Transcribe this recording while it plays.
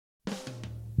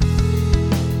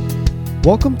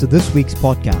Welcome to this week's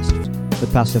podcast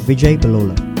with Pastor Vijay,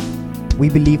 Belola. We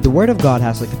believe the Word of God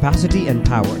has the capacity and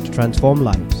power to transform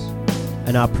lives.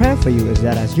 And our prayer for you is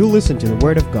that as you listen to the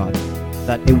Word of God,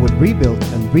 that it would rebuild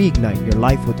and reignite your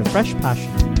life with a fresh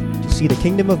passion to see the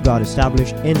kingdom of God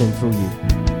established in and through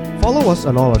you. Follow us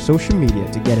on all our social media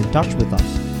to get in touch with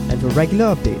us and for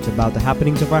regular updates about the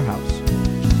happenings of our house.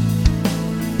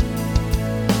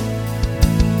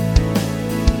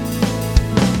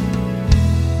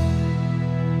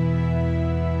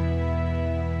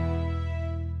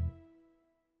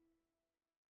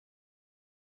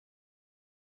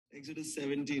 Exodus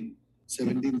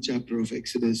 17th chapter of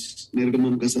Exodus,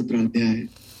 निर्गमन का 17 अध्याय है.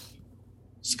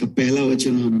 इसका पहला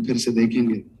वचन हम फिर से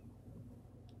देखेंगे.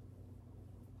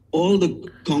 All the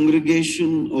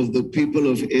congregation of the people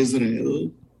of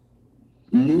Israel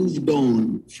moved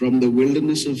on from the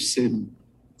wilderness of sin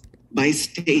by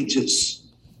stages,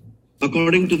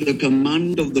 according to the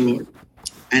command of the Lord,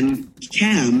 and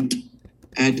camped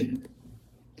at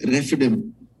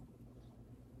Rephidim.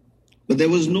 But there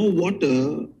was no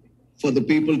water for the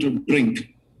people to drink.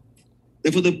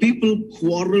 Therefore, the people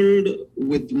quarreled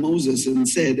with Moses and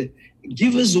said,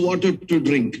 "Give us water to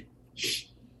drink."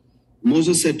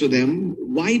 Moses said to them,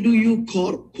 "Why do you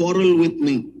quarrel with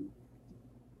me?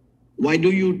 Why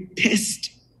do you test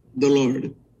the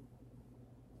Lord?"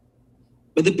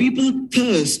 But the people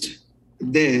thirst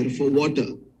there for water.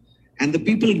 And the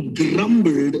people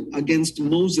grumbled against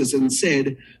Moses and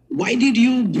said, "Why did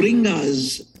you bring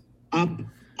us up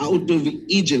out of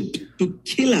Egypt to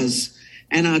kill us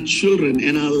and our children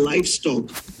and our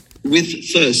livestock with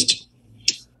thirst?"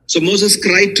 So Moses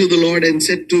cried to the Lord and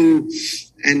said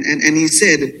and he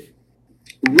said,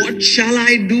 "What shall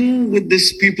I do with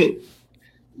this people?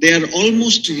 They are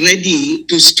almost ready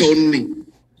to stone me."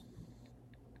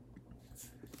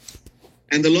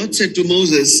 And the Lord said to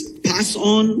Moses, "Pass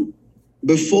on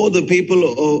before the people,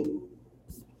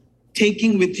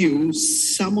 taking with you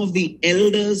some of the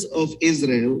elders of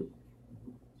Israel.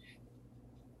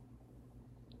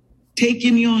 Take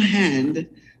in your hand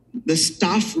the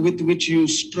staff with which you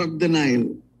struck the Nile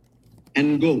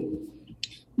and go.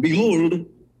 Behold,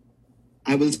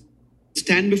 I will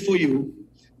stand before you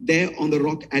there on the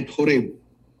rock at Horeb.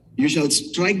 You shall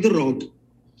strike the rock,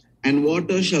 and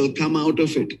water shall come out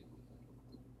of it,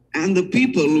 and the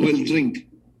people will drink."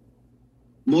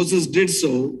 Moses did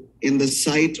so in the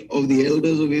sight of the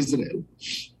elders of Israel.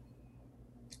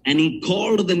 And he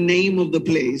called the name of the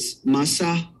place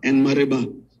Massah and Meribah.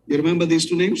 You remember these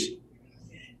two names?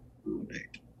 All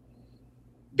right.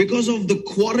 Because of the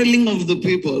quarreling of the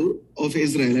people of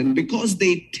Israel, and because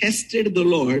they tested the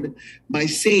Lord by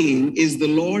saying, "Is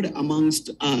the Lord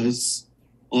amongst us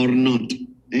or not?"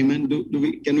 Amen.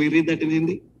 Can we read that in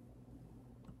Hindi?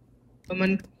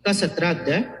 मन का 17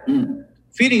 अध्याय.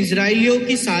 फिर इजराइलियों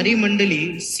की सारी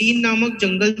मंडली scene नामक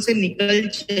जंगल से निकल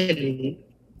चली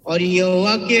और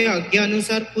यहोवा के आज्ञा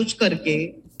अनुसार कुछ करके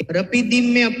रपीदीम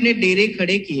में अपने डेरे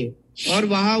खड़े किए, और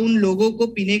वहां उन लोगों को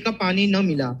पीने का पानी न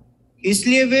मिला.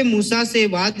 इसलिए वे मूसा से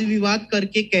वाद विवाद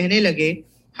करके कहने लगे,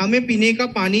 "हमें पीने का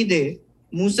पानी दे."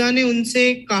 मूसा ने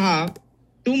उनसे कहा,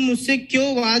 "तुम मुझसे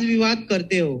क्यों वाद विवाद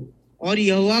करते हो और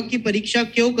यहोवा की परीक्षा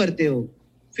क्यों करते हो?"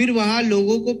 फिर वहां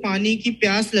लोगों को पानी की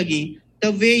प्यास लगी.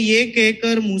 तब वे ये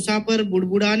कहकर मूसा पर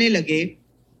बुड़बुड़ाने लगे,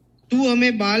 "तू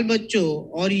हमें बाल बच्चों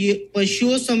और ये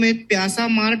पशुओं समेत प्यासा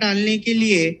मार डालने के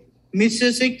लिए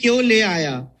मिस्र से क्यों ले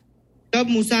आया?" तब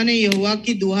मूसा ने यहोवा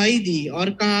की दुहाई दी और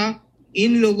कहा,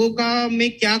 "इन लोगों का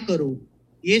मैं क्या करूं?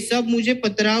 ये सब मुझे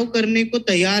पथराव करने को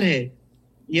तैयार है."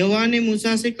 यहोवा ने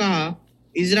मूसा से कहा,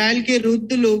 "इजराइल के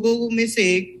वृद्ध लोगों में से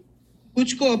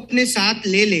कुछ को अपने साथ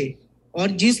ले ले,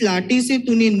 और जिस लाठी से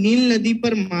तूने नील नदी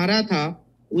पर मारा था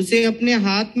उसे अपने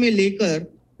हाथ में लेकर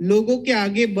लोगों के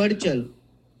आगे बढ़ चल.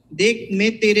 देख,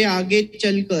 मैं तेरे आगे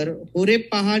चलकर होरेब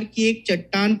पहाड़ की एक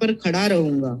चट्टान पर खड़ा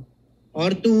रहूंगा,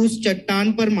 और तू उस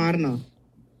चट्टान पर मारना.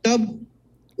 तब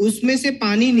उसमें से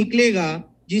पानी निकलेगा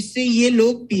जिससे ये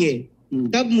लोग पिए."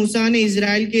 तब मूसा ने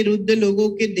इजराइल के वृद्ध लोगों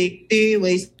के देखते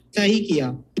वैसा ही किया,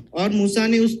 और मूसा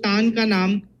ने उस स्थान का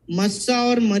नाम मस्सा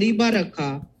और मरीबा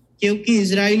रखा, क्योंकि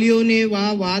इजराइलियों ने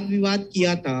वहां वाद विवाद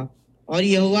किया था और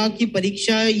यहोवा की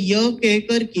परीक्षा यह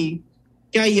कहकर कि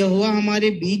क्या यहोवा हमारे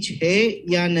बीच है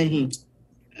या नहीं.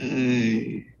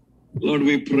 Lord,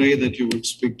 we pray that you would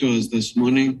speak to us this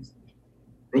morning.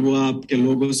 प्रभु, आपके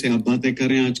लोगों से आप बातें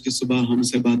करें आज की सुबह,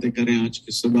 हमसे बातें करें आज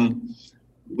की सुबह.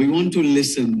 We want to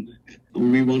listen and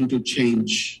we want to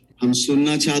change. हम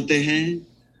सुनना चाहते हैं,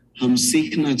 हम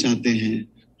सीखना चाहते हैं,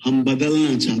 हम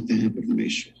बदलना चाहते हैं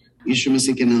परमेश्वर. यीशु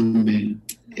मसीह के नाम में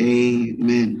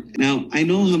Amen. Now, I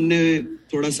know हमने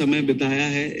थोड़ा समय बिताया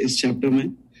है इस चैप्टर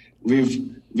में,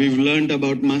 we've learned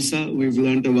about Masa, we've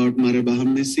learned about Mariba.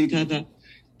 हमने सीखा था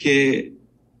कि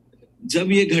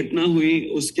जब ये घटना हुई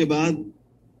उसके बाद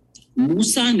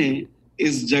मूसा ने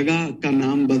इस जगह का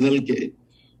नाम बदल के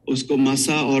उसको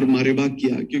मसा और मरिबा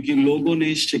किया, क्योंकि लोगों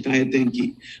ने शिकायतें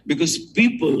की, because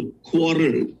people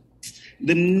quarreled.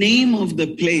 The name of the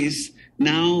place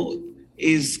now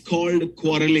is called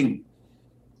quarreling.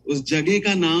 उस जगह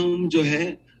का नाम जो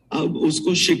है अब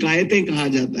उसको शिकायतें कहा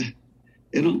जाता है.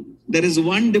 You know, there is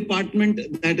one department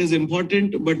that is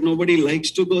important, but nobody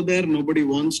likes to go there, nobody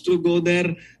wants to go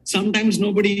there, sometimes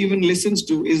nobody even listens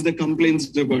to, is the complaints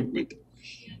department.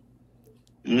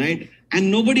 Right? And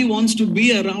nobody wants to be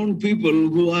around people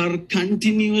who are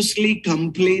continuously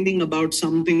complaining about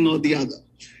something or the other.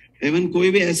 Even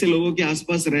कोई भी ऐसे लोगों के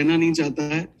आसपास रहना नहीं चाहता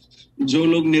है जो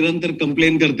लोग निरंतर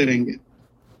कंप्लेन करते रहेंगे.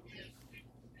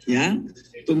 या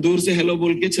तुम दूर से हेलो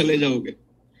बोल के चले जाओगे.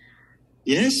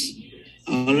 Yes?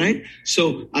 All right.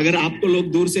 So अगर आपको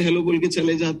लोग दूर से हेलो बोल के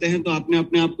चले जाते हैं तो आपने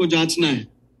अपने आप को जांचना है.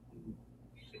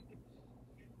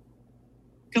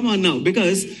 Come on now,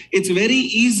 because it's very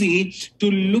easy to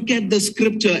look at the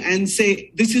scripture and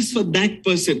say, this is for that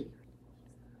person.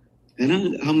 है ना?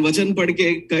 हम वचन पढ़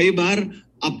के कई बार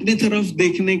अपने तरफ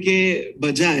देखने के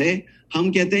बजाय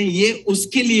हम कहते हैं ये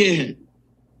उसके लिए है.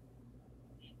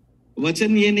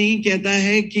 वचन ये नहीं कहता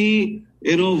है कि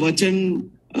वचन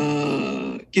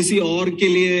किसी और के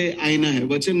लिए आईना है.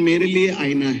 वचन मेरे लिए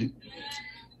आईना है.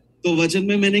 तो वचन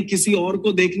में मैंने किसी और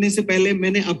को देखने से पहले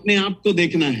मैंने अपने आप को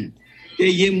देखना है कि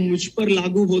ये मुझ पर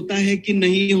लागू होता है कि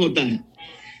नहीं होता है.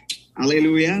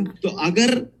 हालेलुया. तो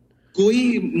अगर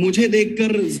कोई मुझे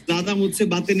देखकर ज्यादा मुझसे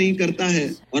बातें नहीं करता है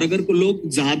और अगर कोई लोग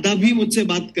ज्यादा भी मुझसे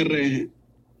बात कर रहे हैं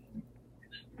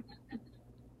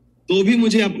तो भी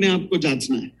मुझे अपने आप को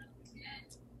जांचना है.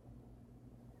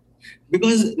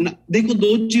 बिकॉज देखो,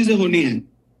 दो चीजें होनी है.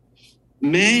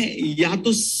 मैं या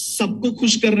तो सबको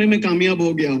खुश करने में कामयाब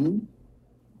हो गया हूं,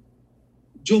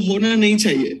 जो होना नहीं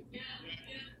चाहिए,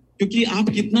 क्योंकि आप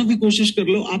कितना भी कोशिश कर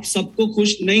लो आप सबको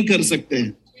खुश नहीं कर सकते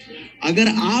हैं. अगर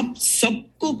आप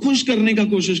सबको खुश करने का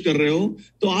कोशिश कर रहे हो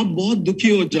तो आप बहुत दुखी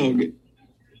हो जाओगे.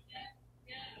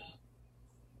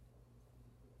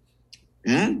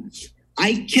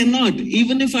 I cannot,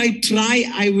 even if I try,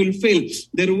 I will fail.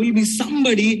 There will be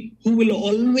somebody who will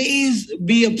always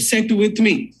be upset with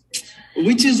me,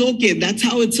 which is okay. That's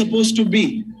how it's supposed to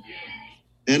be.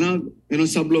 है ना,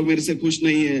 सब लोग मेरे से खुश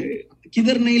नहीं है.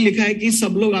 किधर नहीं लिखा है कि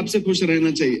सब लोग आपसे खुश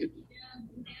रहना चाहिए.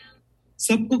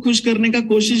 सबको खुश करने का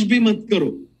कोशिश भी मत करो,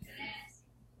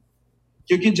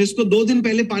 क्योंकि जिसको 2 दिन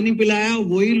पहले पानी पिलाया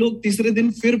वही लोग तीसरे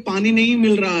दिन फिर पानी नहीं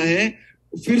मिल रहा है,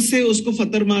 फिर से उसको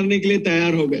फतर मारने के लिए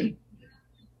तैयार हो गए.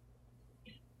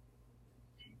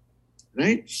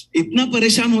 राइट? इतना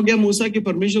परेशान हो गया मूसा कि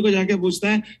परमेश्वर को जाके पूछता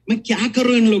है मैं क्या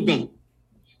करूं इन लोग का.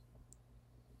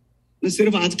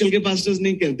 सिर्फ आजकल के पास्टर्स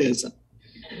नहीं कहते ऐसा,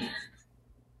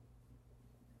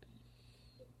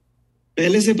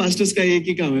 पहले से पास्टर्स का एक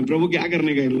ही काम है, प्रभु क्या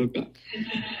करने का इन लोग का.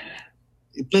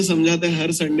 इतना समझाते हैं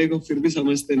हर संडे को, फिर भी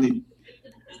समझते नहीं.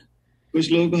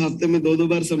 कुछ लोगों को हफ्ते में 2-2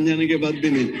 बार समझाने के बाद भी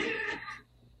नहीं.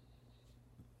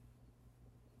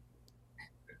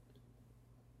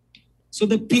 So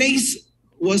the place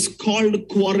was called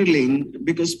quarreling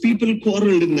because people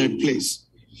quarreled in that place.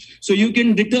 So you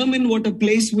can determine what a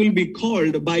place will be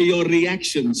called by your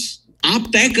reactions. आप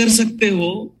तय कर सकते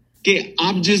हो कि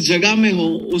आप जिस जगह में हो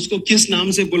उसको किस नाम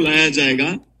से बुलाया जाएगा,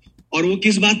 और वो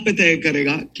किस बात पे तय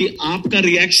करेगा कि आपका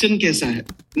रिएक्शन कैसा है.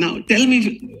 Now tell me,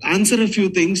 answer a few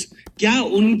things. क्या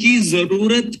उनकी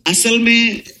जरूरत असल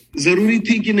में जरूरी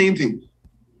थी कि नहीं थी?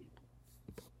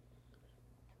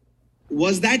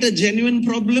 Was that a genuine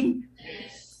problem?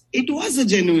 It was a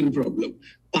genuine problem.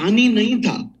 पानी नहीं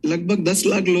था, लगभग 10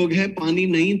 लाख लोग हैं, पानी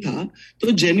नहीं था,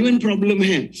 तो जेन्युइन प्रॉब्लम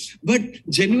है. बट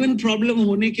जेन्युइन प्रॉब्लम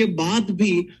होने के बाद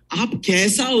भी आप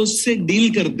कैसा उससे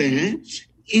डील करते हैं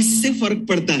इससे फर्क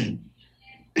पड़ता है.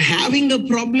 Having a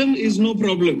problem is no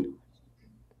problem.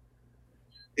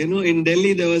 In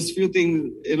Delhi there was few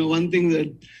things, one thing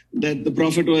that the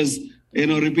prophet was,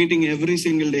 repeating every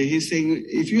single day. He's saying,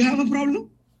 if you have a problem,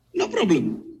 no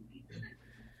problem.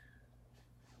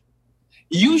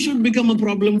 You should become a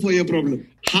problem for your problem.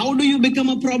 How do you become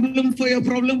a problem for your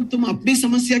problem? तुम अपनी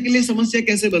समस्या के लिए समस्या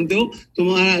कैसे बनते हो,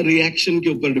 तुम्हारा रिएक्शन के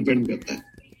ऊपर डिपेंड करता है.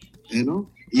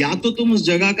 या तो तुम उस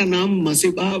जगह का नाम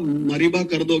मरीबा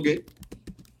कर दोगे,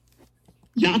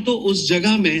 या तो उस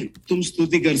जगह में तुम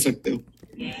स्तुति कर सकते हो.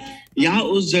 या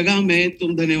उस जगह में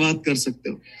तुम धन्यवाद कर सकते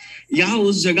हो, या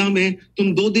उस जगह में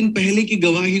तुम 2 दिन पहले की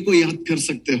गवाही को याद कर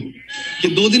सकते हो कि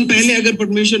 2 दिन पहले अगर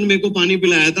परमेश्वर ने मेरे को पानी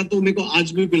पिलाया था तो मेरे को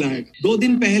आज भी पिलाएगा। 2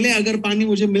 दिन पहले अगर पानी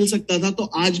मुझे मिल सकता था तो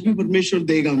आज भी परमेश्वर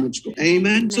देगा मुझको।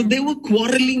 Amen. So they were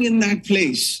quarreling in that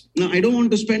place. Now I don't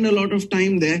want to spend a lot of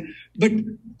time there, but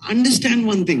understand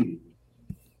one thing.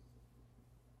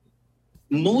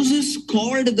 Moses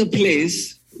called the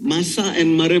place Massa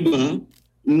and Meribah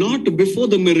not before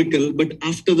the miracle but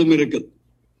after the miracle.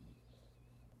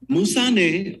 मूसा ने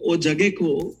वो जगह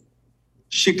को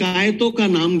शिकायतों का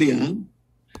नाम दिया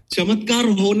चमत्कार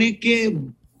होने के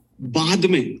बाद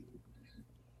में,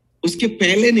 उसके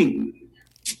पहले नहीं,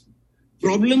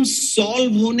 प्रॉब्लम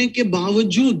सॉल्व होने के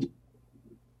बावजूद।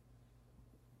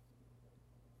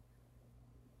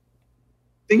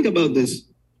 Think about this.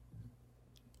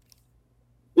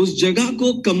 उस जगह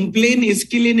को कंप्लेन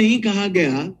इसके लिए नहीं कहा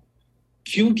गया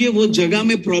क्योंकि वो जगह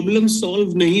में प्रॉब्लम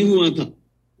सॉल्व नहीं हुआ था।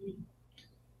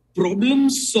 प्रॉब्लम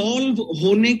सॉल्व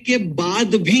होने के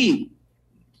बाद भी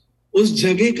उस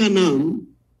जगह का नाम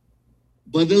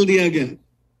बदल दिया गया।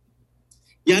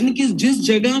 यानी कि जिस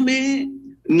जगह में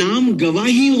नाम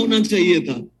गवाही होना चाहिए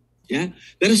था,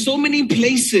 there are so many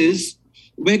places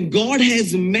where God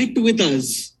has met with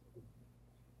us,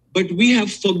 but we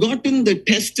have forgotten the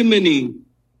testimony.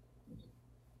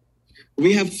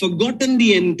 We have forgotten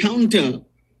the encounter.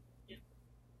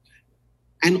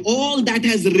 And all that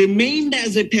has remained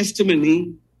as a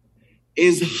testimony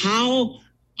is how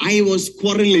I was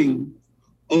quarreling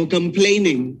or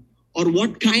complaining or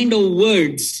what kind of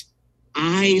words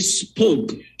I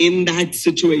spoke in that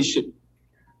situation.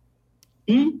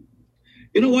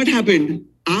 You know what happened?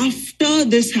 After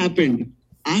this happened,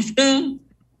 after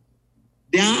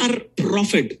their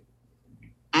prophet,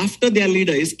 after their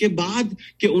leader, इसके बाद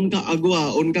कि उनका अगुआ,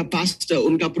 उनका pastor,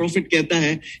 उनका profit कहता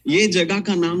है ये जगह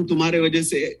का नाम तुम्हारे वजह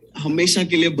से हमेशा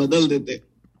के लिए बदल देते,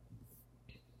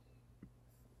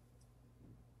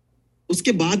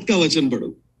 उसके बाद का वचन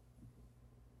पढ़ो,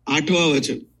 8वां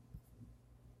वचन।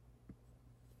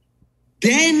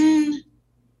 Then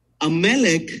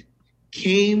Amalek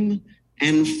came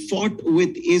and fought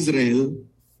with Israel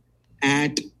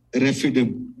at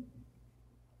Rephidim.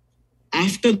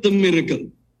 After the miracle,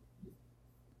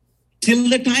 till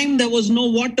the time there was no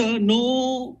water,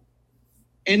 no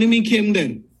enemy came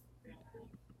there.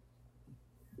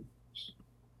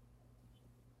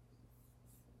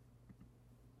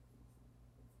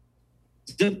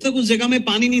 जब तक उस जगह में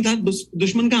पानी नहीं था,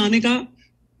 दुश्मन का आने का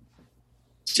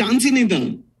चांस ही नहीं था,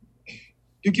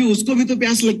 क्योंकि उसको भी तो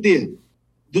प्यास लगती है।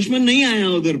 दुश्मन नहीं आया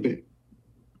उधर पे।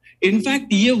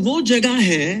 इनफैक्ट ये वो जगह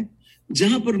है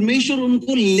जहां परमेश्वर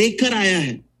उनको लेकर आया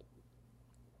है,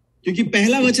 क्योंकि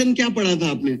पहला वचन क्या पढ़ा था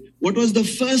आपने? What was the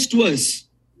first verse?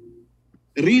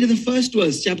 Read the first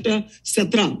verse, chapter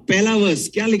 17, पहला verse,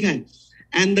 क्या लिखा है?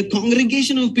 And the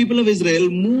congregation of people of Israel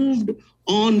moved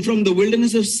on from the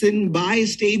wilderness of sin by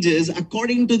stages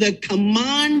according to the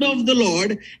command of the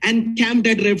Lord and camped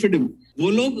at Rephidim. वो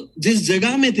लोग जिस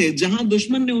जगह में थे जहां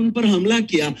दुश्मन ने उन पर हमला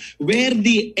किया, where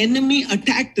the enemy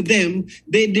attacked them,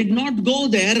 they did not go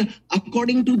there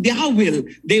according to their will.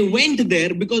 They went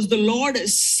there because the Lord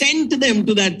sent them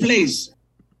to that place.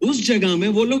 उस जगह में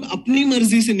वो लोग अपनी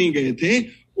मर्जी से नहीं गए थे,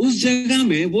 उस जगह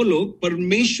में वो लोग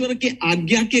परमेश्वर के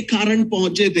आज्ञा के कारण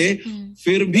पहुंचे थे।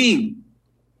 फिर भी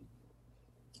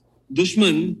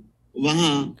दुश्मन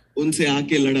वहां उनसे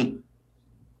आके लड़ा।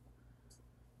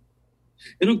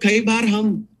 कई बार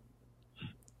हम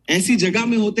ऐसी जगह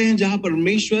में होते हैं जहां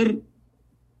परमेश्वर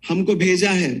हमको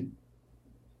भेजा है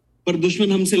पर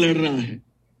दुश्मन हमसे लड़ रहा है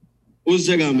उस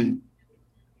जगह में।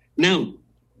 नाउ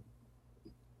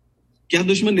क्या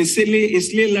दुश्मन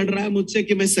इसलिए लड़ रहा है मुझसे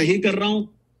कि मैं सही कर रहा हूं?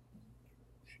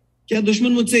 क्या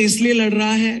दुश्मन मुझसे इसलिए लड़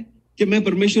रहा है कि मैं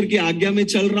परमेश्वर की आज्ञा में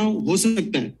चल रहा हूं? हो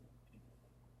सकता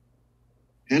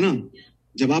है ना?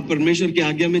 जब आप परमेश्वर की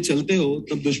आज्ञा में चलते हो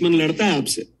तब दुश्मन लड़ता है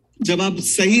आपसे। जब आप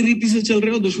सही रीति से चल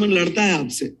रहे हो दुश्मन लड़ता है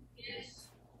आपसे।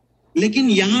 लेकिन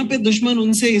यहां पे दुश्मन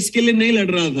उनसे इसके लिए नहीं लड़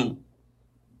रहा था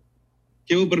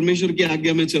कि वो परमेश्वर की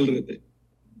आज्ञा में चल रहे थे।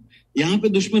 यहां पे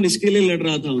दुश्मन इसके लिए लड़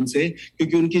रहा था उनसे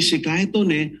क्योंकि उनकी शिकायतों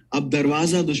ने अब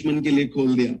दरवाजा दुश्मन के लिए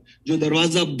खोल दिया, जो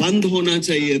दरवाजा बंद होना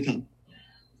चाहिए था।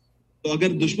 तो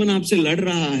अगर दुश्मन आपसे लड़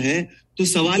रहा है तो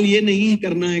सवाल ये नहीं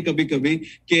करना है कभी कभी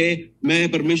कि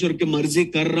मैं परमेश्वर की मर्जी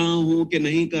कर रहा हूं कि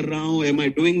नहीं कर रहा हूं, am I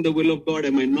doing the will of God,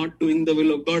 am I not doing the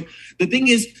will of God? The thing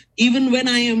is, even when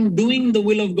I am doing the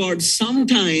will of God,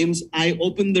 sometimes I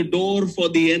open the door for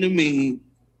the enemy.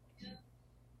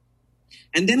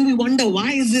 And then we wonder,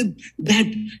 why is it that,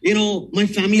 my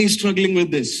family is struggling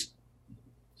with this?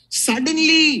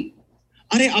 Suddenly,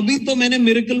 अरे अभी तो मैंने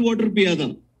miracle water पिया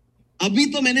था, अभी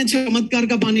तो मैंने चमत्कार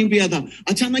का पानी पिया था,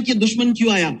 अचानक ये दुश्मन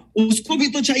क्यों आया? उसको भी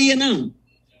तो चाहिए ना।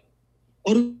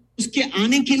 और उसके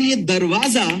आने के लिए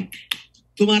दरवाजा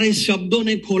तुम्हारे शब्दों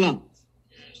ने खोला।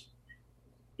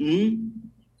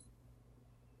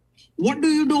 What do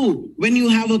you do when you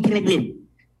have a problem?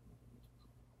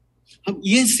 अब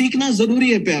ये सीखना जरूरी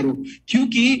है प्यारो,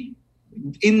 क्योंकि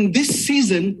in this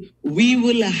season we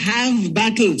will have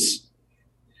battles.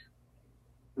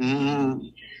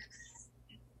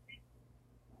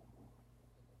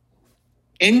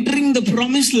 Entering the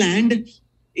promised land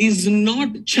is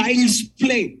not child's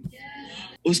play.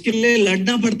 उसके लिए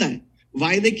लड़ना पड़ता है।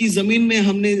 वायदे की जमीन में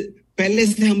हम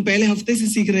पहले हफ्ते से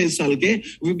सीख रहे हैं इस साल के,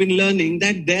 we've been learning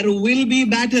that there will be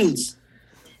battles.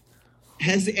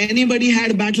 Has anybody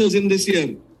had battles in this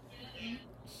year?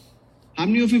 How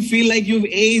many of you feel like you've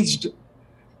aged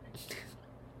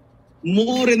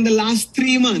more in the last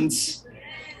 3 months?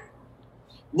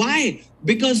 Why?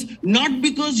 Not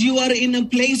because you are in a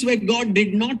place where God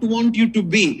did not want you to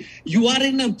be. You are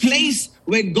in a place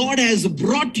where God has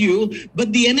brought you,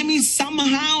 but the enemy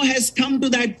somehow has come to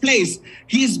that place.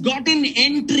 He's gotten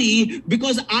entry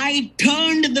because I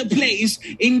turned the place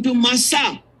into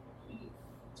Masa.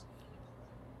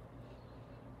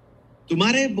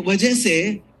 तुम्हारे वजह से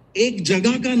एक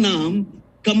जगह का नाम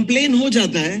complain हो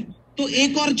जाता है, तो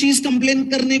एक और चीज कंप्लेन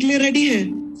करने के लिए रेडी है।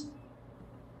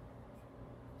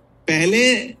 पहले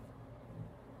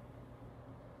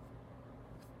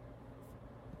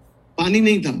पानी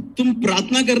नहीं था, तुम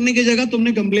प्रार्थना करने की जगह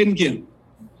तुमने कंप्लेन किया।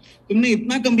 तुमने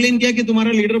इतना कंप्लेन किया कि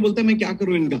तुम्हारा लीडर बोलता है मैं क्या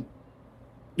करूं इनका,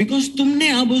 बिकॉज तुमने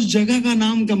अब उस जगह का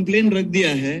नाम कंप्लेन रख दिया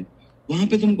है। वहां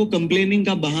पे तुमको कंप्लेनिंग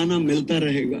का बहाना मिलता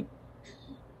रहेगा।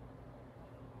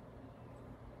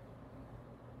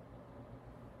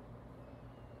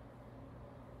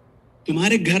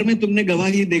 तुम्हारे घर में तुमने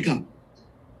गवाही देखा,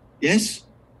 yes?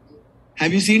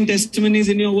 Have you seen testimonies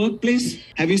in your workplace?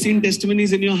 Have you seen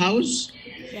testimonies in your house?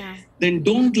 Yeah. Then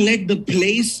don't let the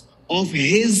place of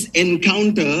his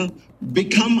encounter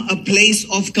become a place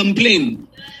of complaint.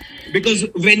 Because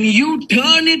when you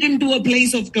turn it into a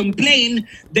place of complaint,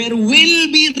 there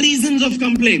will be reasons of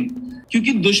complaint.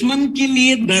 क्योंकि दुश्मन के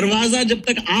लिए दरवाजा जब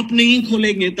तक आप नहीं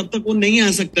खोलेंगे तब तक वो नहीं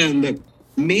आ सकता है अंदर।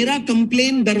 मेरा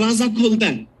कंप्लेन दरवाजा खोलता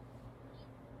है,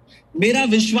 मेरा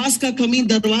विश्वास का कमी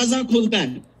दरवाजा खोलता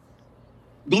है।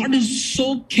 God is so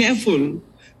careful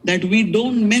that we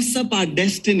don't mess up our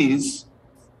destinies.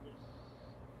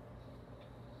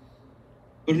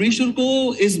 परमेश्वर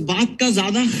को इस बात का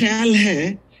ज्यादा ख्याल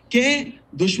है कि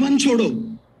दुश्मन छोड़ो,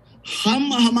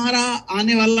 हम हमारा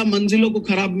आने वाला मंजिलों को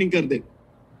खराब नहीं कर दे।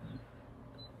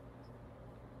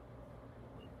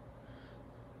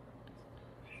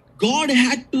 God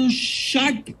had to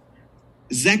shut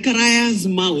Zechariah's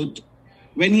mouth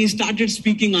when he started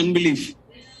speaking unbelief.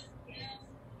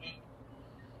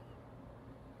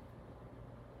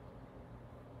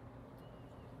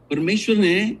 परमेश्वर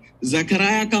ने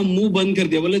जकराया का मुंह बंद कर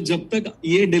दिया, बोले जब तक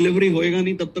ये डिलीवरी होएगा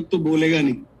नहीं तब तक तो बोलेगा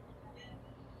नहीं,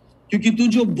 क्योंकि तू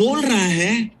जो बोल रहा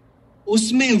है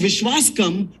उसमें विश्वास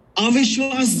कम,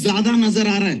 अविश्वास ज्यादा नजर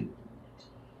आ रहा है।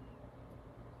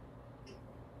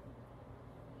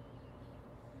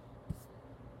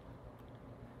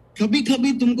 कभी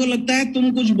कभी तुमको लगता है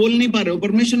तुम कुछ बोल नहीं पा रहे हो,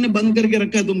 परमेश्वर ने बंद करके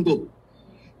रखा है तुमको,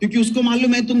 क्योंकि उसको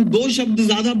मालूम है तुम 2 शब्द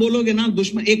ज्यादा बोलोगे ना,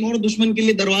 एक और दुश्मन के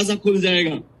लिए दरवाजा खुल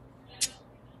जाएगा।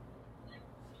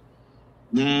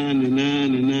 ना ना ना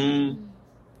ना ना,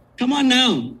 come on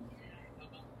now.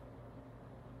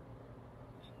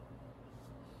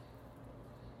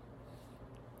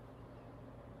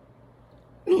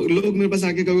 लोग मेरे पास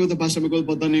आके कभी तो पास्टर मेरे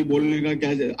को पता नहीं बोलने का क्या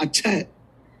है। अच्छा है,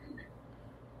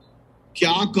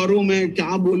 क्या करूं मैं,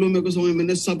 क्या बोलूं, मेरे को समझ।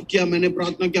 मैंने सब किया, मैंने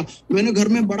प्रार्थना किया, मैंने घर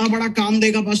में बड़ा बड़ा काम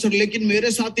देखा पास्टर, लेकिन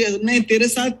मेरे साथ नहीं। तेरे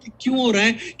साथ क्यों हो रहा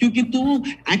है? क्योंकि तू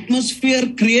एटमॉस्फेयर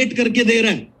क्रिएट करके दे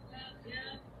रहा है।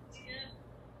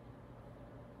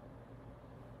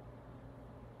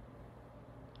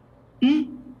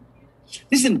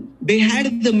 Listen, they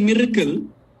had the miracle,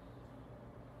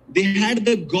 they had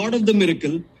the God of the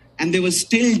miracle, and they were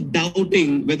still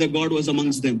doubting whether God was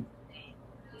amongst them.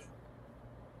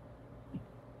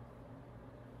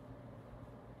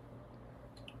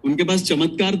 उनके पास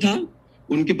चमत्कार था,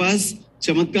 उनके पास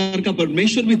चमत्कार का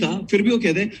परमेश्वर भी था, फिर भी वो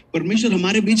कहते परमेश्वर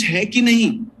हमारे बीच है कि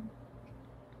नहीं?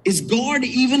 Is God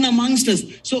even amongst us?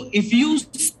 So if you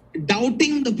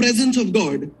doubting the presence of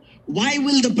God, why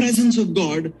will the presence of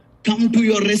God come to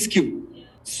your rescue?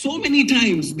 So many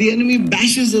times the enemy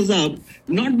bashes us up,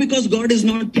 not because God is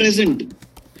not present.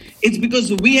 It's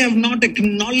because we have not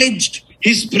acknowledged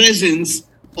his presence,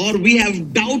 or we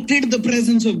have doubted the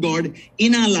presence of God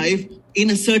in our life in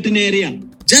a certain area.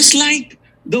 Just like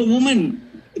The woman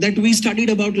that we studied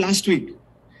about last week,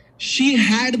 she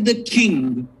had the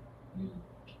king.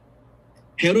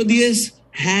 Herodias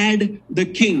had the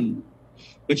king,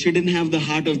 but she didn't have the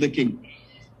heart of the king.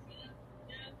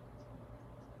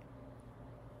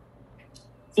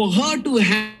 For her to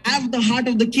have the heart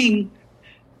of the king,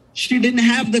 she didn't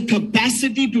have the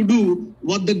capacity to do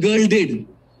what the girl did.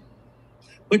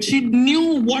 But she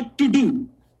knew what to do.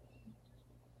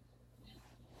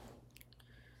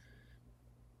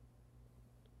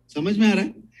 समझ में आ रहा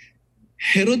है?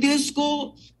 Herodias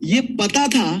को ये पता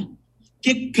था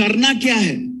कि करना क्या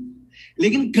है,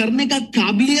 लेकिन करने का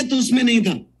काबिलियत उसमें नहीं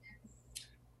था.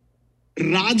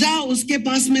 राजा उसके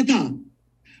पास में था,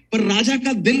 पर राजा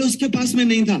का दिल उसके पास में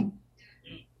नहीं था,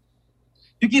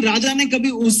 क्योंकि राजा ने कभी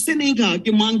उससे नहीं कहा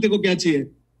कि मांग तेरे को क्या चाहिए.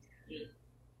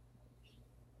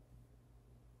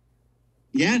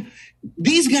 Yeah,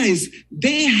 these guys,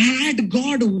 they had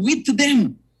God with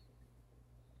them.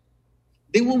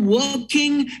 They were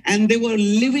working and they were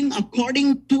living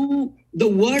according to the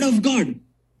word of God.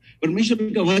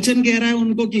 परमेश्वर का वचन कह रहा है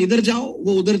उनको कि इधर जाओ,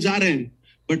 वो उधर जा रहे हैं,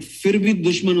 बट फिर भी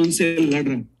दुश्मन उनसे लड़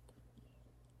रहा है.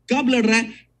 कब लड़ रहा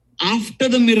है? After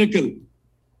the miracle.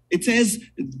 It says,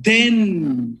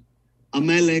 then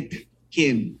Amalek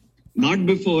came. Not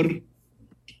before.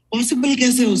 Possible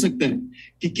कैसे हो सकता है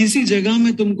कि किसी जगह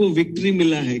में तुमको विक्ट्री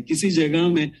मिला है, किसी जगह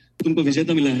में तुमको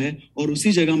विजेता मिला है, और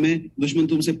उसी जगह में दुश्मन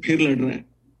तुमसे फिर लड़ रहा है.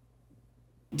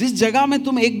 जिस जगह में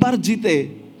तुम एक बार जीते,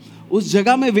 उस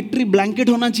जगह में विक्ट्री ब्लैंकेट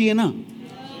होना चाहिए ना?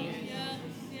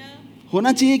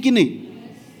 होना चाहिए कि नहीं?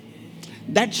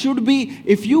 That should be,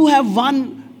 if you have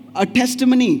won a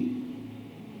testimony,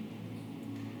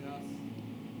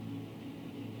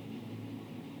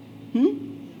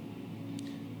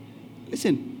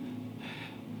 listen,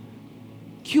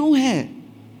 क्यों है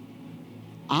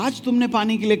आज तुमने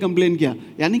पानी के लिए कंप्लेन किया?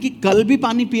 यानी कि कल भी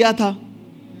पानी पिया था,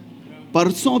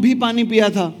 परसों भी पानी पिया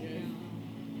था,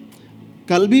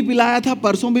 कल भी पिलाया था,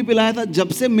 परसों भी पिलाया था. जब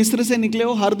से मिस्र से निकले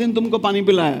हो हर दिन तुमको पानी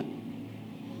पिलाया.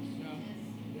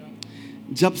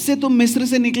 जब से तुम मिस्र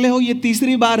से निकले हो ये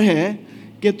तीसरी बार है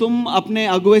कि तुम अपने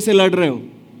अगुए से लड़ रहे हो.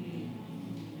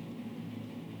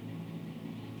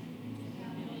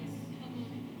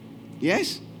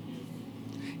 यस,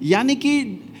 यानी कि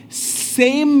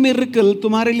सेम मिरेकल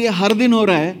तुम्हारे लिए हर दिन हो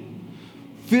रहा है,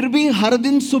 फिर भी हर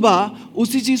दिन सुबह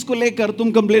उसी चीज को लेकर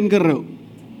तुम कंप्लेन कर रहे हो.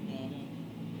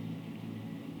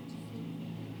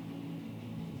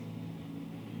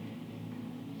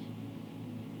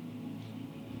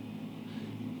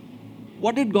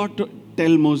 What did God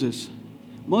tell Moses?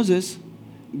 Moses,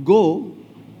 go,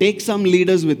 take some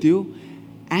leaders with you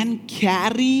and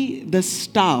carry the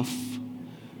staff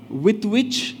with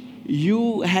which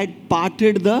you had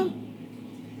parted the.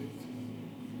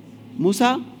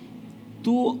 मूसा,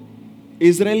 तू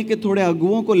इज़राइल के थोड़े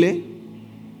अगुओं को ले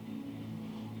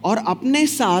और अपने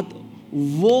साथ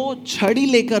वो छड़ी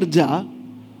लेकर जा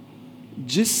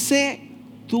जिससे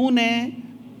तूने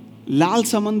लाल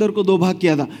समंदर को दो भाग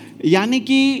किया था. यानी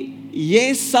कि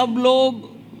ये सब लोग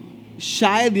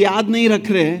शायद याद नहीं रख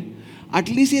रहे,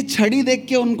 एटलीस्ट ये छड़ी देख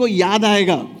के उनको याद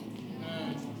आएगा.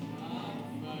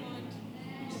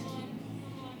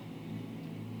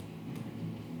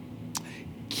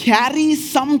 Carry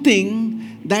something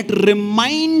that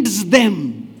reminds them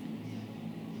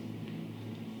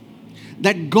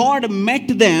that God met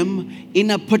them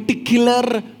in a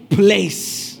particular place.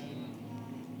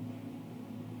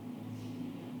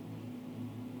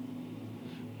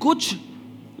 कुछ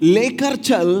लेकर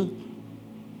चल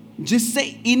जिससे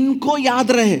इनको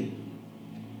याद रहे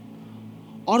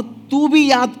और तू भी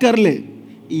याद कर ले,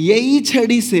 यही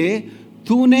छड़ी से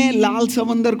तूने लाल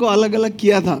समंदर को अलग अलग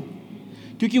किया था.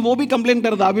 क्योंकि वो भी कंप्लेन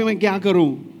करता, अभी मैं क्या करूं.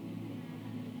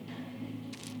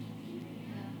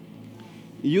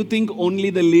 You think only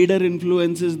the leader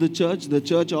influences the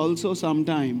church also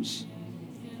sometimes.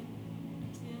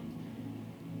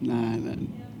 Nah.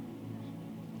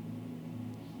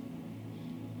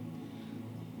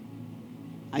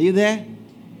 Are you there?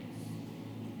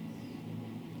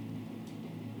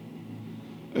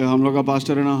 हम लोग का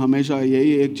पास्टर है ना, हमेशा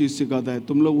यही एक चीज सिखाता है.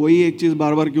 तुम लोग वही एक चीज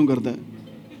बार बार क्यों करता है?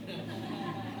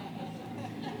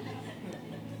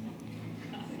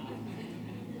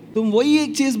 तुम वही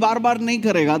एक चीज बार बार नहीं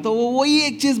करेगा तो वो वही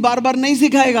एक चीज बार बार नहीं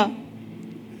सिखाएगा.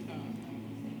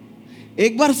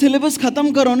 एक बार सिलेबस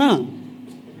खत्म करो ना.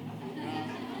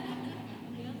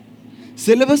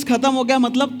 सिलेबस खत्म हो गया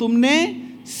मतलब तुमने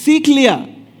सीख लिया.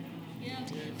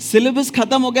 सिलेबस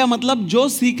खत्म हो गया मतलब जो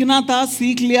सीखना था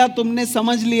सीख लिया, तुमने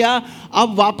समझ लिया.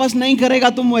 अब वापस नहीं करेगा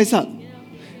तुम वैसा.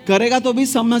 करेगा तो भी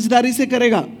समझदारी से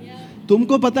करेगा.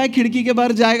 तुमको पता है खिड़की के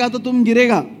बाहर जाएगा तो तुम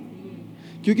गिरेगा,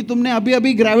 क्योंकि तुमने अभी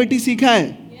अभी ग्रेविटी सीखा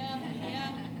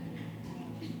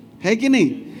है कि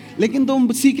नहीं? लेकिन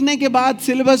तुम सीखने के बाद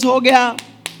सिलेबस हो गया,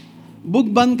 बुक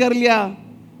बंद कर लिया,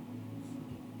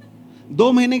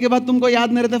 2 महीने के बाद तुमको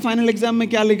याद नहीं रहता फाइनल एग्जाम में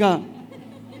क्या लिखा,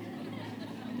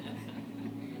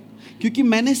 क्योंकि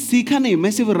मैंने सीखा नहीं,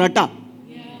 मैं सिर्फ रटा।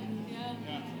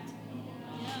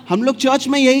 हम लोग चर्च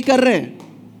में यही कर रहे हैं।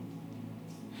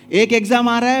 एक एग्जाम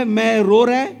आ रहा है, मैं रो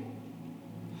रहा है,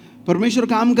 परमेश्वर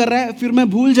काम कर रहा है, फिर मैं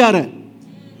भूल जा रहा है।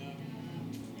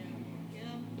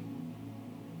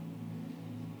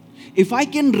 If I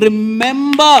can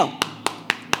remember,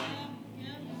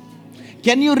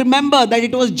 can you remember that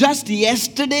it was just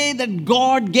yesterday that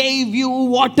God gave you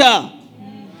water?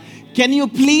 Can you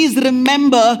please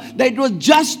remember that it was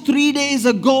just 3 days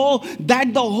ago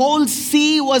that the whole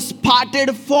sea was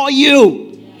parted for you?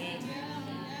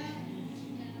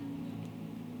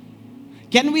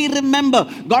 Can we remember?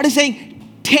 God is saying,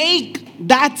 take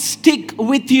that stick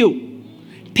with you.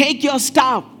 Take your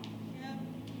staff.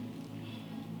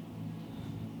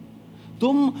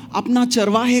 तुम अपना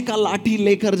चरवाहे का लाठी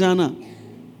लेकर जाना।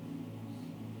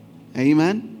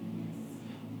 आमीन।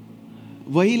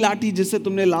 वही लाठी जिससे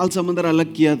तुमने लाल समुद्र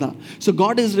अलग किया था। So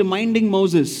God is reminding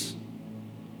Moses,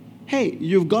 hey,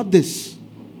 you've got this.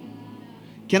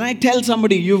 Can I tell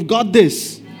somebody, you've got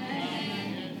this?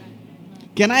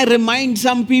 Can I remind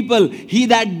some people, he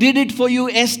that did it for you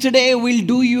yesterday will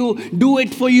do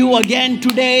it for you again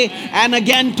today and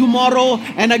again tomorrow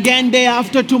and again day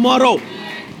after tomorrow.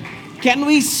 Can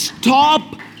we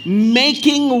stop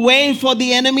making way for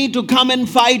the enemy to come and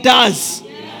fight us?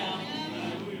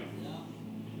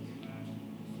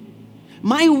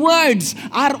 My words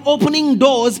are opening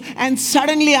doors and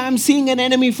suddenly I am seeing an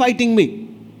enemy fighting me.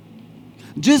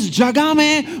 जिस जगह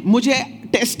में मुझे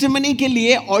testimony के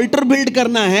लिए alter build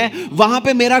करना है, वहां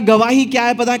पे मेरा गवाही क्या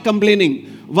है पता है? कंप्लेनिंग।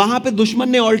 वहां पे दुश्मन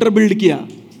ने ऑल्टर बिल्ड किया।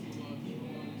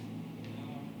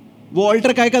 वो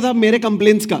ऑल्टर काय का था? मेरे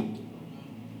कंप्लेंट्स का।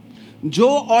 जो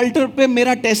ऑल्टर पे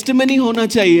मेरा टेस्टिमनी होना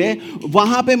चाहिए,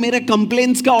 वहां पे मेरे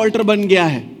कंप्लेंट्स का ऑल्टर बन गया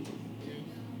है।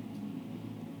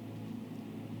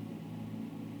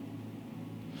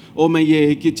 ओ मैं ये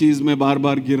एक ही चीज में बार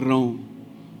बार गिर रहा हूं।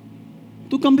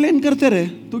 तू कंप्लेन करते रहे,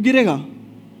 तू गिरेगा।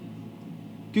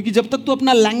 क्योंकि जब तक तू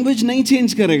अपना लैंग्वेज नहीं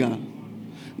चेंज करेगा,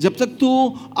 जब तक तू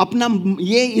अपना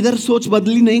ये इधर सोच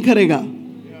बदली नहीं करेगा,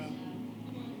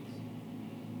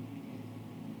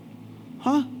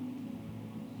 हाँ,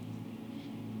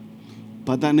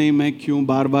 पता नहीं मैं क्यों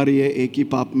बार बार ये एक ही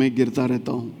पाप में गिरता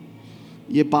रहता हूं।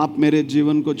 ये पाप मेरे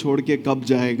जीवन को छोड़ के कब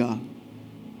जाएगा?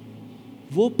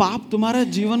 वो पाप तुम्हारा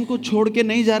जीवन को छोड़ के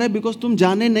नहीं जा रहा है बिकॉज तुम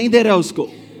जाने नहीं दे रहे उसको,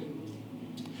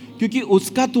 क्योंकि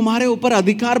उसका तुम्हारे ऊपर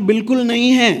अधिकार बिल्कुल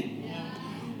नहीं है।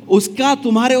 उसका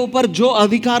तुम्हारे ऊपर जो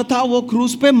अधिकार था वो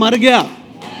क्रूस पे मर गया।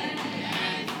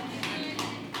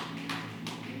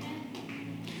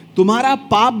 तुम्हारा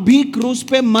पाप भी क्रूस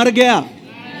पे मर गया।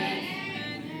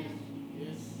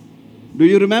 Do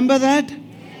you remember that?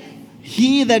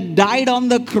 He that died on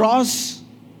the cross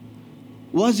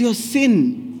was your sin.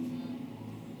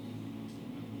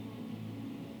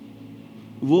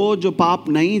 वो जो पाप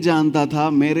नहीं जानता था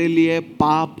मेरे लिए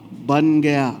पाप बन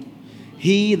गया।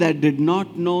 He that did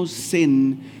not know sin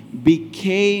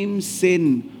became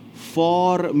sin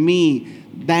for me.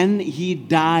 Then he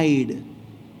died.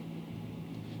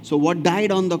 So what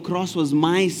died on the cross was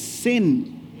my sin.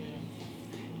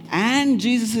 And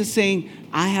Jesus is saying,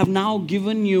 I have now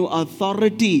given you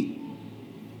authority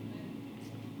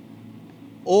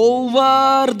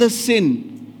over the sin.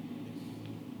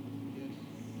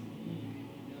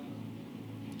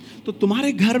 तो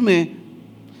तुम्हारे घर में,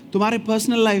 तुम्हारे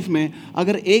personal life में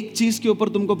अगर एक चीज के ऊपर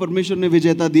तुमको परमेश्वर ने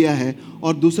विजेता दिया है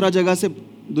और दूसरा जगह से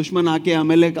दुश्मन आके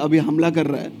अमेलेक अभी हमला कर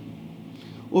रहा है,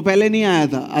 वो पहले नहीं आया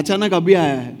था, अचानक अभी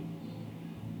आया है,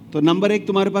 तो नंबर 1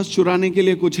 तुम्हारे पास चुराने के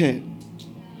लिए कुछ है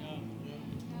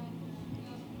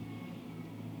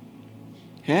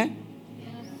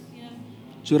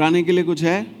चुराने के लिए कुछ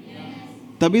है,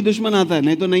 तभी दुश्मन आता है,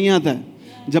 नहीं तो नहीं आता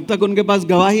है। जब तक उनके पास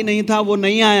गवाही नहीं था वो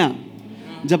नहीं आया,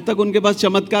 जब तक उनके पास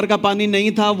चमत्कार का पानी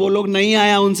नहीं था वो लोग नहीं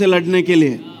आया उनसे लड़ने के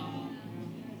लिए।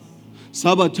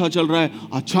 सब अच्छा चल रहा है,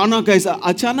 अचानक ऐसा,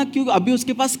 अचानक क्यों? अभी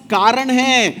उसके पास कारण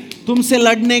है तुमसे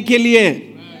लड़ने के लिए।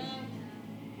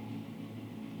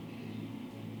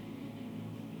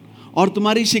 और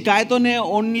तुम्हारी शिकायतों ने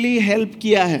ओनली हेल्प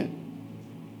किया है।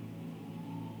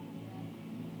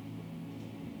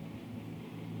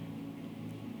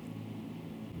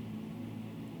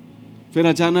 फिर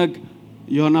अचानक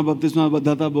यूहन्ना बपतिस्मा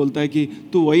बपतिस्मा बोलता है कि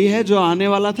तू वही है जो आने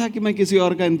वाला था कि मैं किसी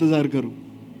और का इंतजार करूं?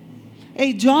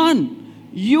 Hey John,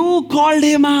 you called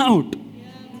him out.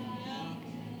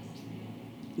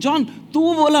 John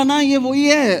तू बोला ना ये वही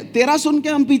है, तेरा सुन के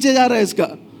हम पीछे जा रहे हैं इसका।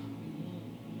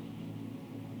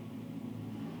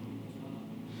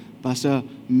 पास्टर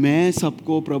मैं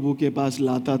सबको प्रभु के पास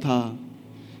लाता था,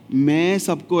 मैं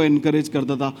सबको एनकरेज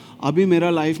करता था, अभी मेरा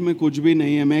लाइफ में कुछ भी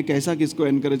नहीं है, मैं कैसा किसको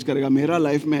एनकरेज करेगा, मेरा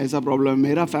लाइफ में ऐसा प्रॉब्लम है,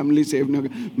 मेरा फैमिली सेव नहीं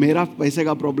होगा, मेरा पैसे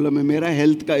का प्रॉब्लम है, मेरा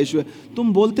हेल्थ का इशू है।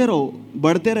 तुम बोलते रहो,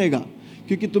 बढ़ते रहेगा,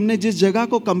 क्योंकि तुमने जिस जगह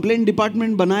को कंप्लेंट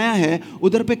डिपार्टमेंट बनाया है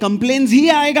उधर पे कंप्लेंट्स ही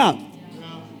आएगा।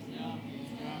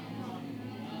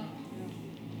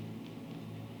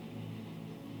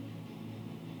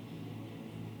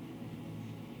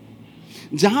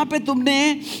 जहां पे तुमने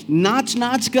नाच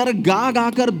नाच कर गा गा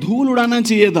कर धूल उड़ाना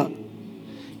चाहिए था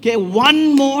कि one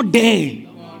more day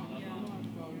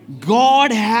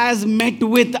God has met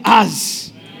with us,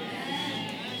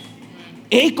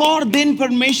 एक और दिन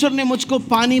परमेश्वर ने मुझको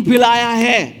पानी पिलाया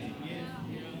है।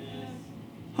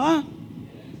 हाँ,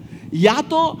 या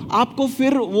तो आपको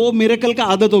फिर वो मिरेकल का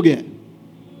आदत हो गया है,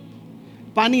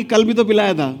 पानी कल भी तो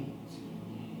पिलाया था,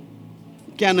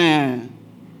 क्या नया है?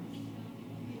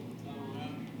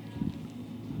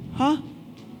 Huh?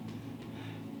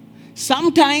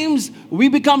 Sometimes we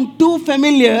become too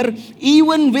familiar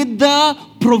even with the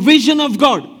provision of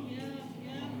God.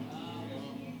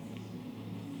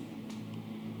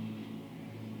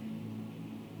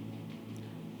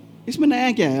 इसमें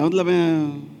नया क्या है? मतलब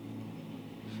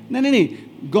नहीं,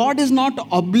 God is not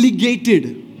obligated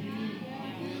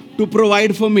to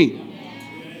provide for me.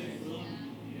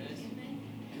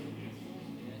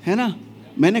 है ना?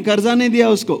 मैंने कर्जा नहीं दिया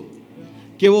उसको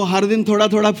कि वो हर दिन थोड़ा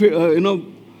थोड़ा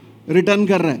रिटर्न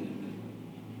कर रहा है।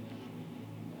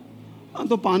 हाँ,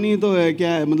 तो पानी तो है,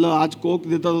 क्या है, मतलब आज कोक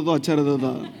देता तो अच्छा रहता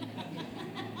था।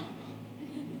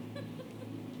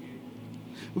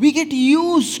 We get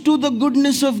used to the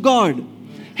goodness of God.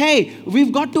 Hey,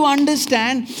 we've got to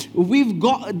understand,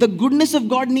 the goodness of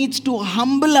God needs to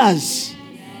humble us.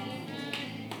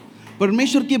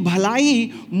 परमेश्वर की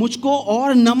भलाई मुझको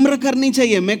और नम्र करनी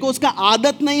चाहिए, मेरे को उसका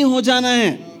आदत नहीं हो जाना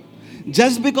है।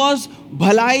 जस्ट बिकॉज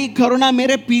भलाई करुणा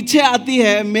मेरे पीछे आती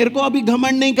है, मेरे को अभी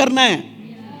घमंड नहीं करना है।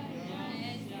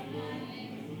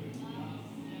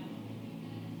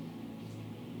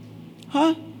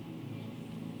 हाँ,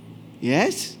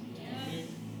 yes,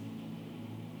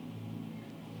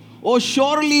 O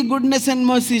surely goodness and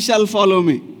mercy shall follow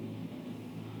मी।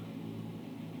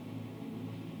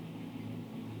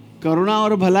 करुणा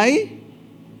और भलाई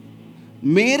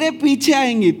मेरे पीछे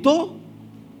आएंगी तो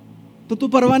तू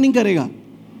परवाह नहीं करेगा।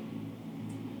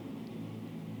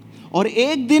 और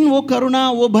एक दिन वो करुणा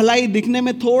वो भलाई दिखने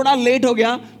में थोड़ा लेट हो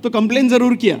गया तो कंप्लेन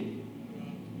जरूर किया,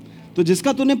 तो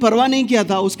जिसका तूने परवाह नहीं किया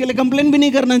था उसके लिए कंप्लेन भी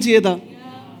नहीं करना चाहिए था।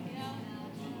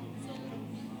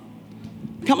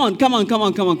 Come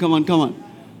on.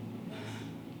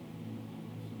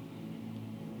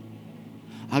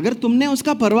 अगर तुमने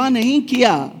उसका परवाह नहीं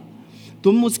किया,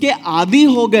 तुम उसके आदी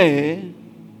हो गए,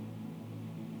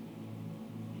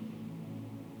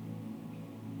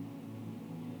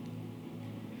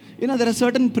 there are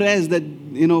certain prayers that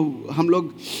हम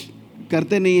लोग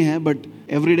करते नहीं हैं, but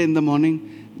every day in the morning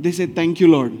they say thank you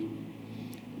Lord,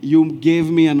 you gave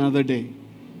me another day.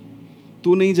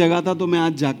 तू नहीं जगाता तो मैं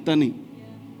आज जागता नहीं।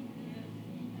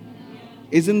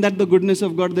 Isn't that the goodness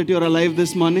of God that you are alive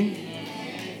this morning?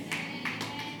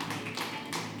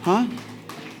 हाँ,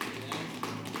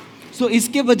 so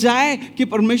इसके बजाय कि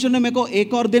परमेश्वर ने मेरे को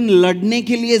एक और दिन लड़ने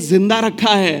के लिए जिंदा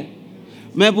रखा है,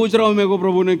 मैं पूछ रहा हूं मेरे को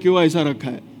प्रभु ने क्यों ऐसा रखा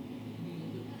है?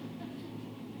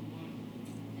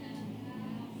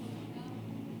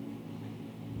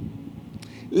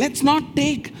 Let's not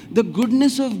take the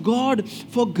goodness of God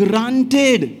for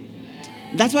granted.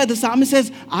 That's why the psalmist says,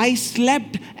 I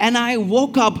slept and I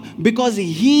woke up because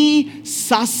He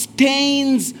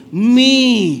sustains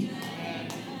me.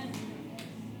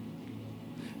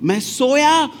 मैं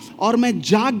सोया और मैं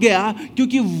जाग गया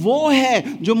क्योंकि वो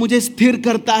है जो मुझे स्थिर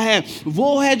करता है,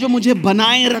 वो है जो मुझे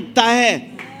बनाए रखता है।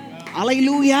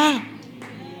 Hallelujah.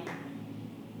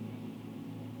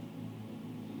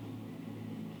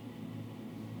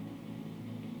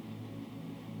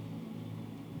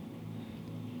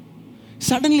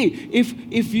 Suddenly,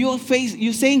 if you're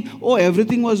saying, oh,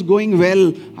 everything was going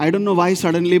well, I don't know why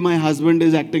suddenly my husband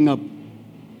is acting up.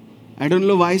 I don't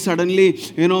know why suddenly,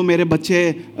 मेरे बच्चे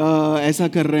ऐसा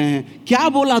कर रहे हैं। क्या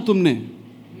बोला तुमने?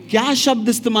 क्या शब्द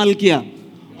इस्तेमाल किया?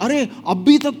 अरे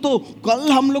अभी तक तो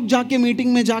कल हम लोग जाके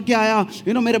मीटिंग में जाके आया,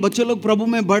 मेरे बच्चे लोग प्रभु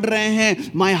में बढ़ रहे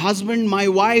हैं, my husband, my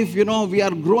wife, we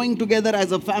are growing together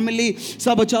as a family,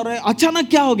 सब अच्छा रहा है। अचानक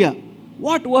क्या हो गया?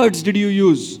 What words did you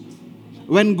use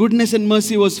when goodness and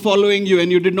mercy was following you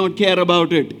and you did not care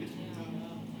about it?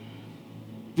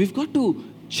 We've got to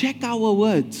check our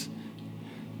words.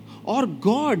 Or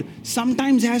God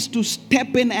sometimes has to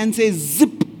step in and say,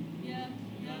 zip.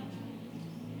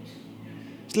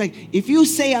 It's like, if you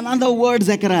say another word,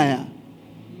 Zechariah,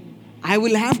 I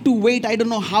will have to wait, I don't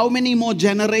know how many more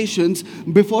generations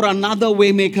before another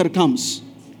waymaker comes.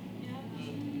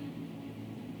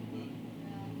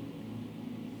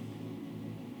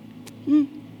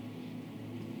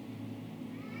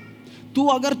 तू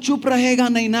अगर चुप रहेगा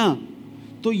नहीं ना,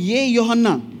 तो ये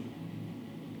यूहन्ना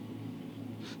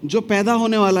जो पैदा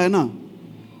होने वाला है ना,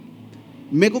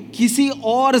 मेरे को किसी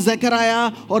और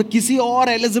ज़करिया और किसी और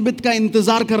एलिजाबेथ का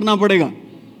इंतजार करना पड़ेगा.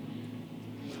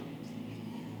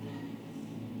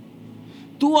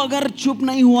 तू अगर चुप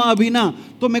नहीं हुआ अभी ना,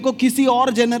 तो मेरे को किसी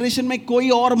और जनरेशन में कोई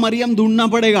और मरियम ढूंढना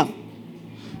पड़ेगा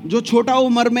जो छोटा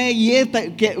उम्र में ये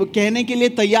कहने के लिए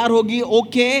तैयार होगी,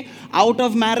 okay, out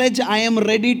of marriage I am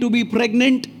ready to be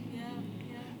pregnant,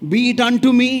 be it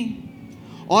unto me.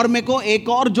 और मेरे को एक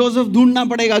और जोसेफ ढूंढना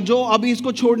पड़ेगा जो अभी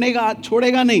इसको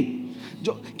छोड़ेगा नहीं.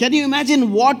 Can you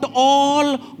imagine what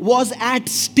all was at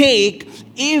stake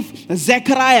if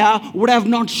Zechariah would have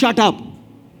not shut up?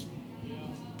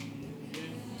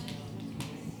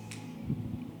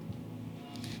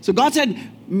 So God said,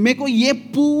 मेरे को ये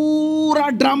पूरा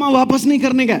ड्रामा वापस नहीं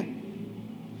करने का है.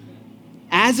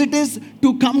 As it is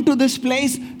to come to this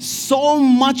place, so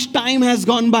much time has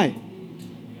gone by.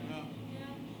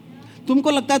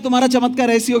 तुमको लगता है तुम्हारा चमत्कार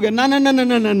ऐसी हो गया? ना ना ना ना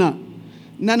ना ना ना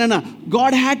ना ना ना.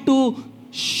 God had to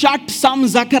shut some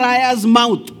Zechariah's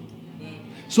mouth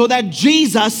so that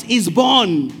Jesus is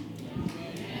born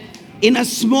in a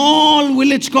small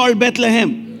village called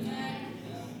Bethlehem.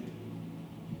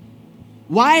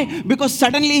 Why? Because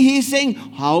suddenly he is saying,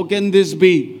 how can this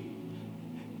be?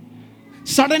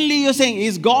 Suddenly you're saying,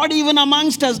 is God even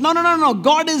amongst us? No, no, no, no.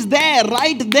 God is there,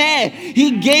 right there.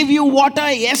 He gave you water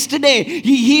yesterday.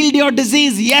 He healed your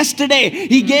disease yesterday.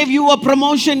 He gave you a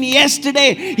promotion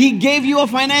yesterday. He gave you a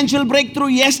financial breakthrough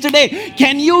yesterday.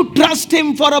 Can you trust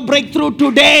Him for a breakthrough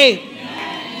today?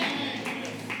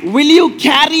 Will you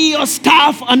carry your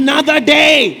staff another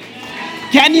day?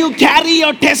 Can you carry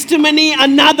your testimony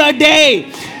another day?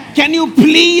 Can you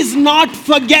please not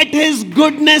forget His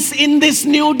goodness in this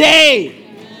new day?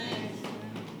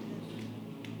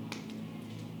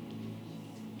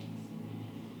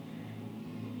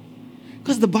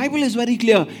 Because the Bible is very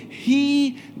clear.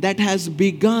 He that has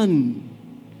begun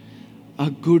a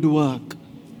good work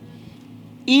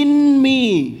in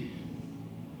me.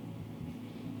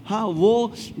 हाँ,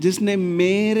 वो जिसने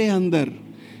मेरे अंदर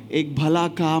एक भला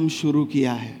काम शुरू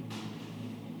किया है,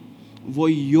 वो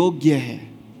योग्य है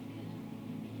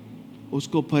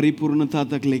उसको परिपूर्णता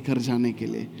तक लेकर जाने के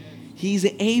लिए. He is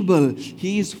able,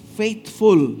 He is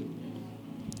faithful.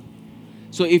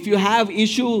 So if you have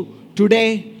issue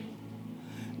today,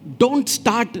 don't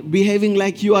start behaving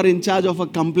like you are in charge of a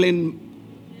complaint.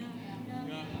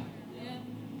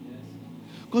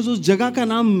 Because उस जगह का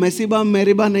नाम मेसिबा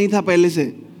मेरिबा नहीं था पहले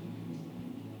से.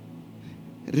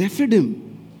 Rephidim.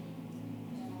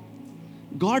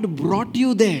 God brought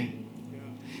you there.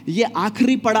 ये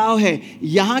आखिरी पड़ाव है.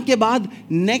 यहां के बाद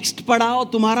नेक्स्ट पड़ाव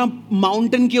तुम्हारा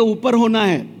माउंटेन के ऊपर होना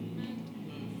है.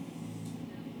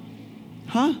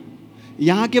 हाँ,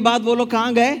 यहां के बाद वो लोग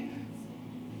कहां गए?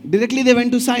 Directly they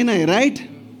went to Sinai, right?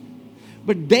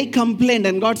 But they complained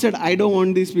and God said, I don't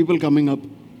want these people coming up.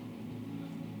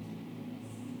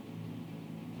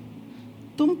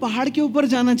 तुम पहाड़ के ऊपर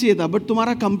जाना चाहिए था, बट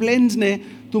तुम्हारा कंप्लेंट्स ने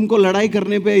तुमको लड़ाई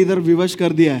करने पे इधर विवश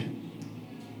कर दिया है.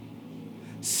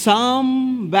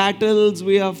 Some battles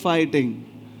we are fighting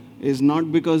is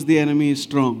not because the enemy is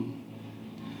strong.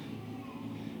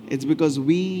 It's because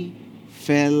we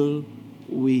fell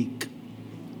weak.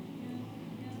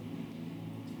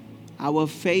 Our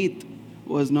faith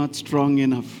was not strong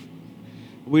enough.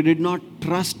 We did not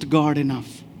trust God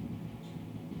enough.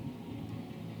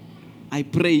 I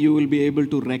pray you will be able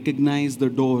to recognize the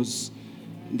doors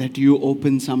that you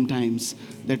open sometimes,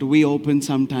 that we open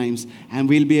sometimes, and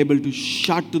we'll be able to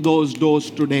shut those doors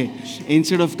today.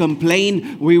 Instead of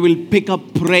complain, we will pick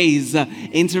up praise.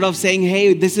 Instead of saying,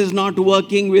 hey, this is not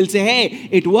working, we'll say, hey,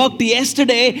 it worked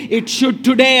yesterday, it should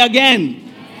today again.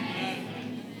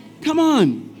 Come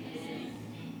on.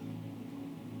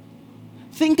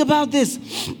 Think about this.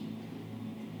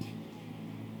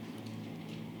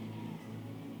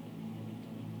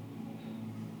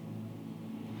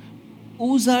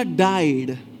 Uzzah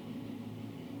died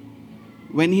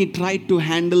when he tried to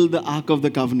handle the Ark of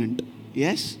the Covenant.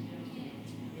 Yes?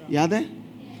 याद है?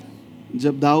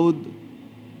 जब दाऊद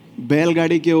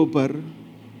बैलगाड़ी के ऊपर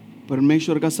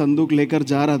परमेश्वर का संदूक लेकर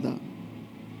जा रहा था,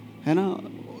 है ना,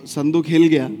 संदूक हिल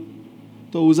गया,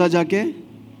 तो उज़ा जाके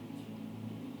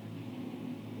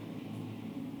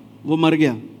वो मर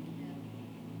गया।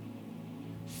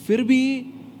 फिर भी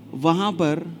वहां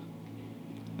पर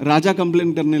राजा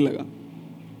कंप्लेन करने लगा,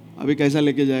 अभी कैसा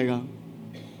लेके जाएगा,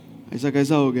 ऐसा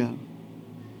कैसा हो गया।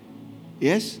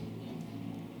 यस,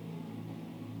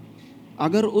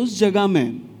 अगर उस जगह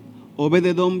में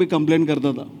ओबेदेदोम भी कंप्लेन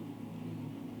करता था,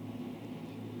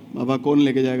 बाबा कौन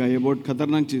लेके जाएगा, ये बहुत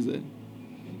खतरनाक चीज है,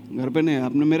 घर पे नहीं,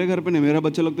 आपने मेरे घर पे नहीं, मेरा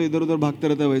बच्चा लोग तो इधर उधर भागते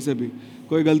रहता है, वैसे भी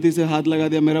कोई गलती से हाथ लगा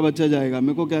दिया मेरा बच्चा जाएगा,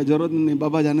 मेरे को क्या जरूरत नहीं,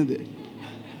 बाबा जाने दे।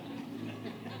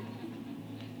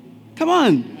 Come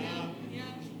on,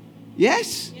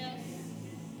 yes.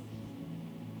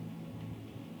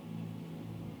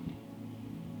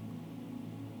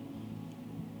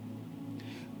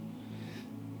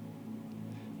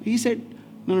 He said,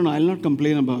 no, I'll not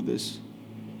complain about this.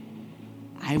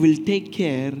 I will take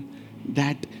care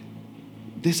that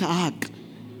this ark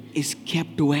is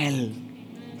kept well.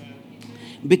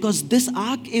 Because this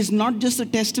ark is not just a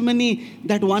testimony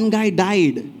that one guy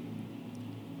died.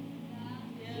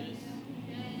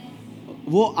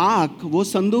 वो ark, वो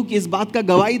संदूक इस बात का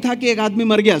गवाही था कि एक आदमी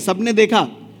मर गया, सबने देखा।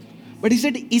 But he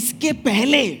said, इसके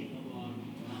पहले,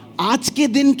 आज के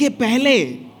दिन के पहले,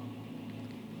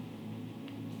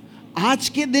 आज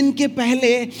के दिन के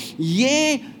पहले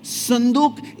ये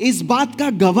संदूक इस बात का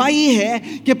गवाही है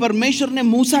कि परमेश्वर ने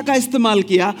मूसा का इस्तेमाल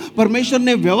किया, परमेश्वर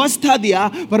ने व्यवस्था दिया,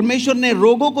 परमेश्वर ने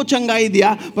रोगों को चंगाई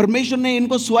दिया, परमेश्वर ने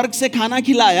इनको स्वर्ग से खाना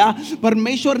खिलाया,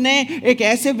 परमेश्वर ने एक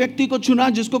ऐसे व्यक्ति को चुना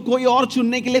जिसको कोई और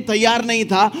चुनने के लिए तैयार नहीं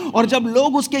था, और जब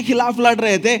लोग उसके खिलाफ लड़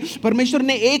रहे थे, परमेश्वर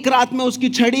ने एक रात में उसकी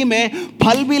छड़ी में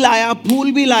फल भी लाया,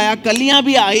 फूल भी लाया, कलियां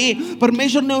भी आई,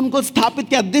 परमेश्वर ने उनको स्थापित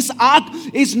किया। This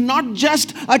ark is not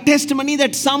just a testimony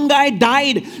that some guy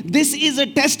died, this is a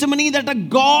testimony that a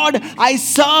God I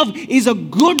serve is a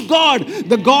good God.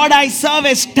 The God I serve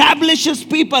establishes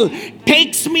people,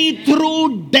 takes me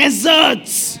through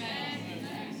deserts.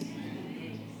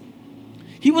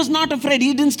 He was not afraid.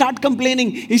 He didn't start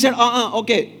complaining. He said,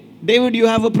 okay, David, you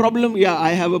have a problem? Yeah,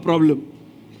 I have a problem.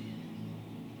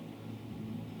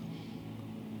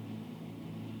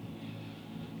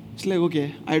 It's like,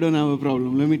 okay, I don't have a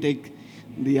problem. Let me take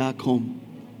the ark home.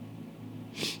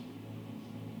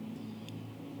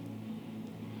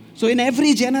 So in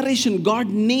every generation, God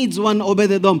needs one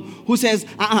Obed-Edom who says,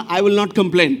 I will not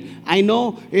complain. I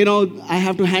know, I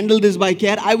have to handle this by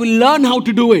care. I will learn how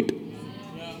to do it.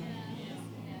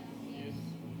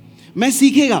 मैं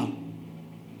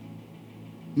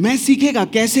सीखेगा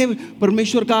कैसे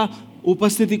परमेश्वर का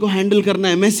उपस्थिति को handle करना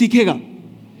है, मैं सीखेगा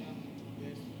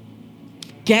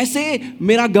कैसे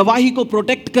मेरा गवाही को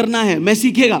प्रोटेक्ट करना है, मैं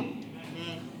सीखेगा।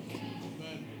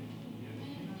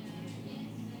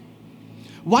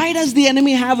 Why does the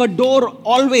enemy have a door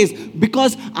always?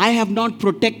 Because I have not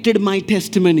protected my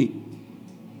testimony.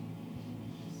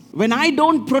 When I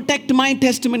don't protect my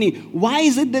testimony, why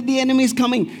is it that the enemy is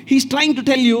coming? He's trying to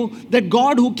tell you that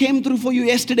God who came through for you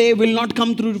yesterday will not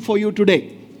come through for you today.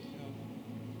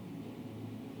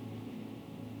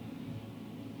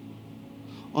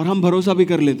 और हम भरोसा भी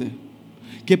कर लेते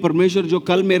हैं कि परमेश्वर जो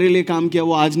कल मेरे लिए काम किया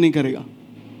वो आज नहीं करेगा।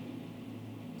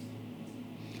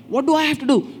 What do I have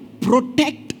to do?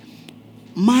 Protect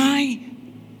my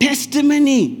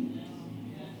testimony.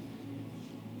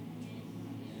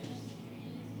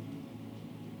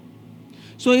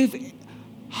 So if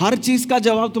हर चीज का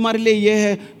जवाब तुम्हारे लिए ये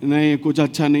है, नहीं कुछ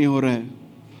अच्छा नहीं हो रहा है,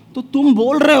 तो तुम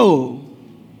बोल रहे हो,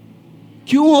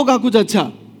 क्यों होगा कुछ अच्छा?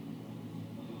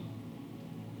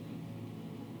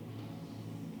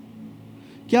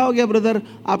 क्या हो गया ब्रदर,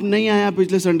 आप नहीं आया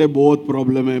पिछले संडे? बहुत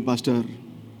प्रॉब्लम है पास्टर।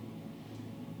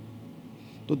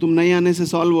 तो तुम नहीं आने से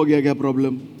सॉल्व हो गया क्या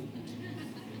problem?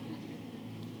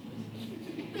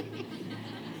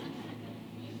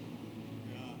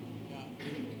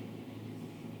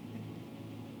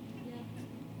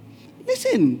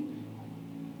 Listen,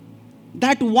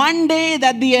 that one day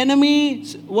that the enemy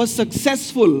was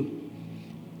successful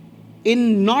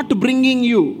in not bringing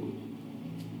you,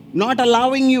 not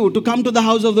allowing you to come to the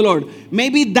house of the Lord,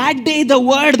 maybe that day the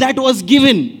word that was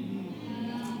given,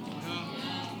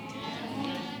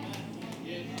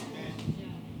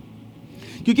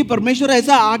 क्योंकि परमेश्वर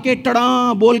ऐसा आके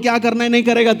टड़ा बोल क्या करना है नहीं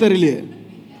करेगा तेरे लिए,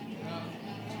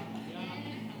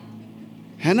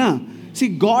 है ना? सी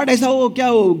गॉड ऐसा वो क्या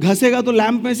वो घसेगा तो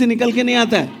लैंप में से निकल के नहीं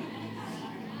आता है।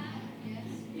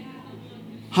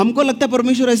 हमको लगता है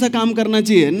परमेश्वर ऐसा काम करना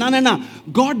चाहिए, ना ना ना,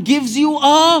 God gives you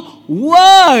a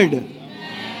word.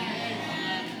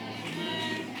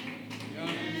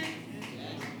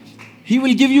 He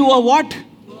will give you a what?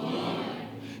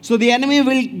 So the enemy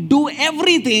will do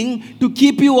everything to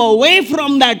keep you away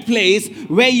from that place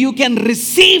where you can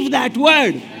receive that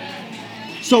word.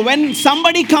 So when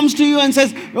somebody comes to you and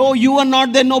says, oh, you are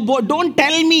not there, no, don't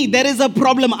tell me there is a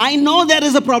problem. I know there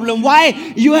is a problem.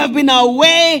 Why? You have been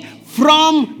away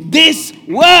from this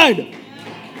word.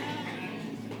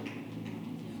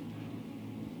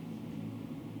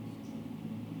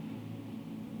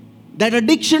 That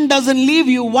addiction doesn't leave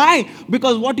you. Why?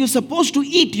 Because what you're supposed to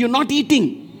eat, you're not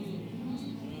eating.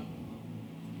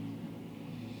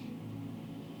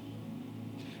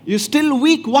 You're still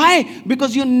weak. Why?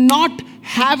 Because you're not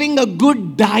having a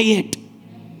good diet.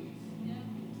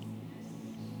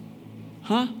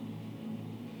 हाँ?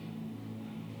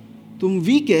 तुम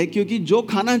week है क्योंकि जो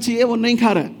खाना चाहिए वो नहीं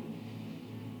खा रहा है.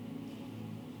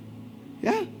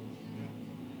 Yeah?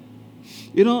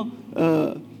 You know,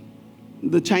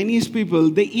 the Chinese people,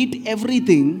 they eat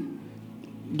everything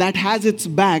that has its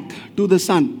back to the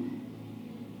sun.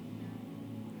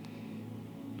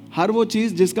 हर वो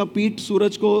चीज जिसका पीठ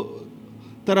सूरज को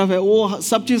तरफ है वो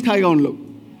सब चीज खाएगा उन लोग.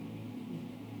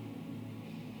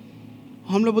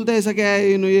 हम लोग बोलते हैं ऐसा क्या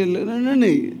है, ये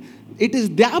नहीं. It is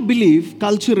their belief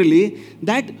culturally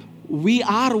that we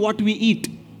are what we eat.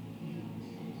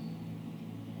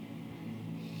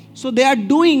 So they are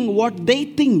doing what they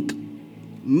think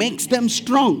makes them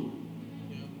strong.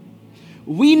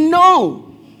 We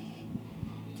know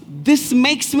this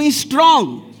makes me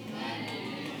strong.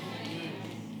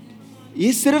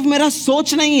 ये सिर्फ मेरा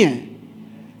सोच नहीं है,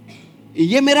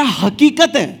 ये मेरा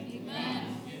हकीकत है.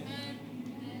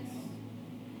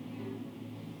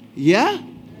 या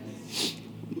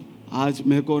आज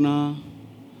मेरे को ना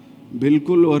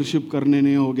बिल्कुल वर्शिप करने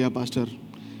नहीं हो गया पास्टर,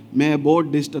 मैं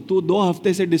बहुत डिस्टर्ब. तू 2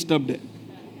 हफ्ते से डिस्टर्ब्ड है,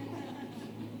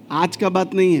 आज का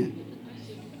बात नहीं है.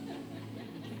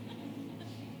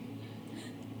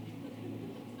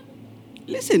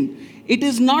 Listen, it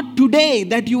is not today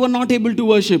that you are not able to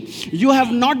worship. You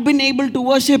have not been able to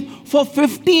worship for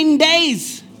 15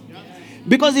 days.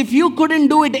 Because if you couldn't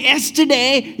do it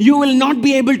yesterday, you will not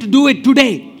be able to do it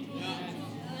today.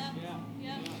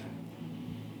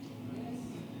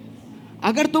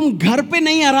 अगर तुम घर पे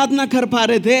नहीं आराधना कर पा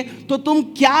रहे थे तो तुम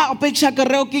क्या अपेक्षा कर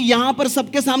रहे हो कि यहां पर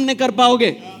सबके सामने कर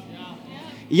पाओगे?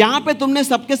 यहां पे तुमने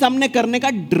सबके सामने करने का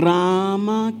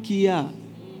ड्रामा किया.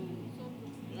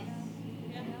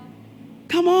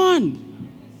 Come on.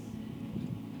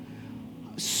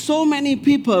 So many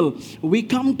people, we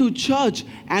come to church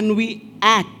and we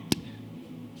act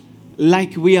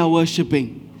like we are worshiping.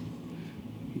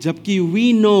 Jabki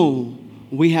we know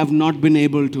we have not been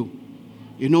able to.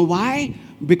 You know why?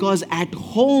 Because at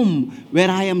home, where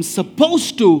I am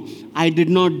supposed to, I did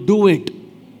not do it.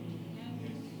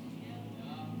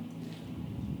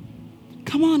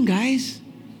 Come on, guys.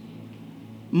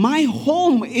 My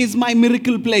home is my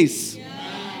miracle place.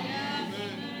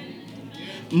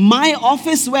 My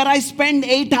office where I spend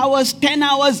 8 hours, 10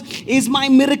 hours is my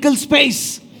miracle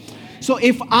space. So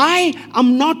if I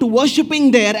am not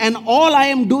worshiping there and all I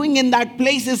am doing in that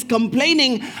place is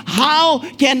complaining, how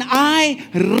can I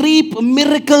reap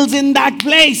miracles in that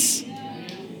place?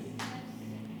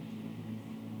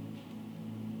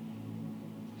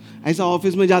 ऐसा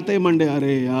office में जाते हैं Monday,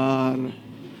 अरे यार.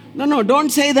 No,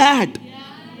 don't say that.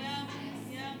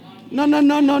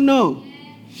 No.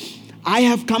 I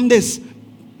have come this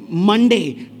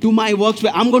Monday to my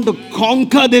workspace. I'm going to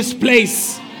conquer this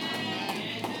place.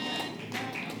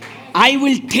 I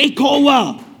will take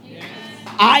over.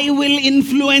 I will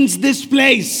influence this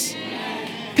place.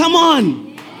 Come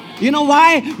on. You know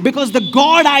why? Because the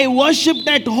God I worshipped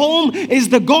at home is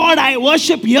the God I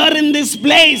worship here in this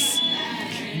place.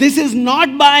 This is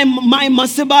not by my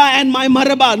Masiba and my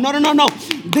Maraba. No.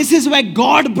 This is where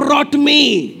God brought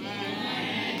me.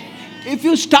 If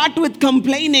you start with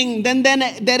complaining, then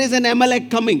there is an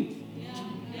Amalek coming.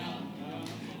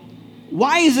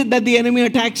 Why is it that the enemy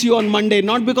attacks you on Monday?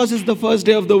 Not because it's the first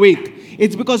day of the week.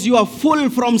 It's because you are full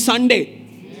from Sunday.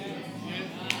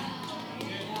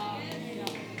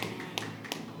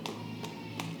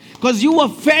 Because you were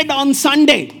fed on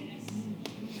Sunday.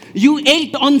 You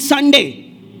ate on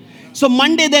Sunday. So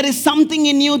Monday there is something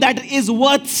in you that is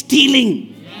worth stealing.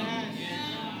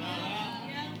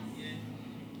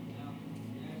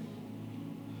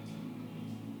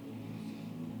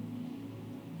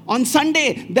 On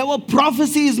Sunday, there were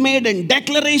prophecies made and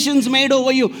declarations made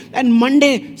over you. And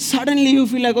Monday, suddenly you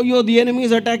feel like, oh, the enemy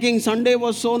is attacking. Sunday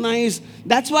was so nice.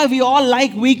 That's why we all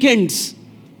like weekends.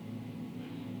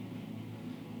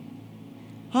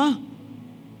 Huh?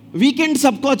 Weekend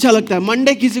सबको अच्छा लगता है.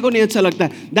 Monday किसी को नहीं अच्छा लगता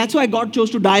है. That's why God chose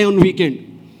to die on weekend.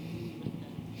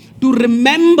 To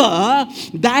remember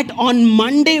that on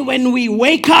Monday when we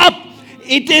wake up,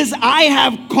 it is I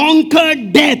have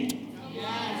conquered death.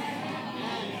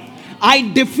 I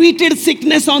defeated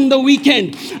sickness on the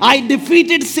weekend. I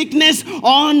defeated sickness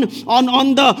on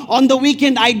the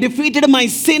weekend. I defeated my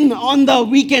sin on the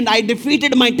weekend. I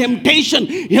defeated my temptation.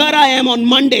 Here I am on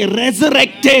Monday,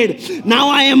 resurrected. Now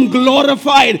I am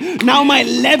glorified. Now my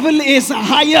level is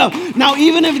higher. Now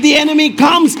even if the enemy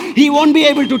comes, he won't be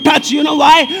able to touch. You know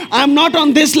why? I'm not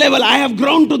on this level. I have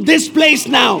grown to this place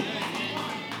now.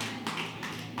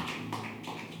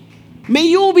 May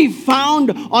you be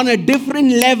found on a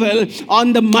different level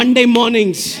on the Monday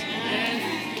mornings.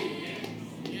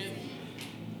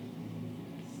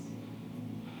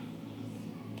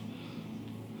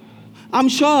 I'm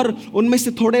sure उनमें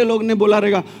से थोड़े लोग ने बोला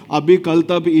रहेगा, अभी कल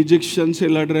तक इजिप्शियन से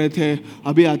लड़ रहे थे,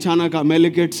 अभी अचानक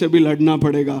अमेलेकेट से भी लड़ना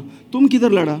पड़ेगा. तुम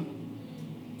किधर लड़ा?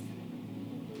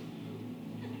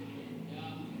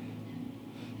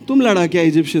 तुम लड़ा क्या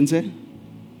इजिप्शियन से?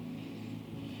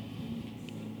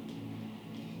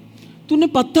 तूने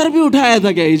पत्थर भी उठाया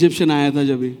था क्या इजिप्शियन आया था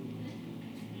जब भी?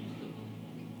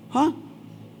 हाँ,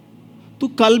 तू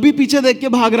कल भी पीछे देख के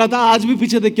भाग रहा था, आज भी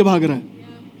पीछे देख के भाग रहा है.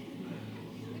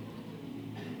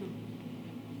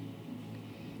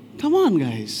 Come on,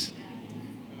 guys.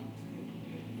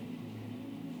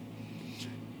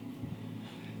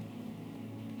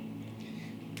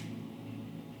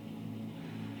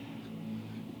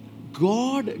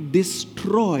 God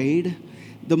destroyed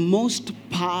the most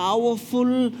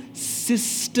powerful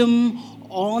system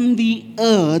on the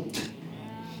earth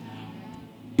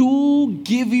to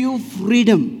give you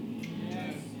freedom.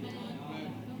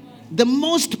 The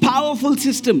most powerful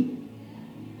system.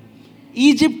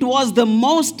 Egypt was the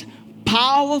most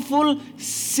powerful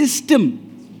system.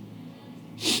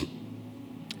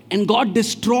 And God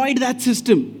destroyed that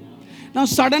system. Now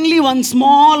suddenly one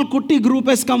small kutti group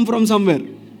has come from somewhere.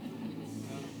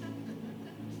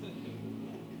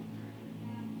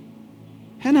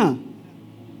 है ना?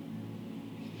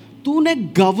 तूने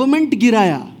government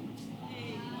गिराया,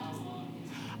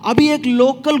 अभी एक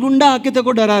local गुंडा आके तेरे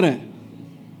को डरा रहा है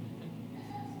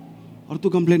और तू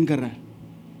कंप्लेन कर रहा है.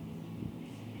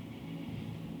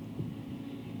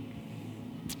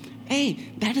 Hey,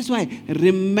 that is why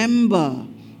remember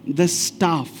the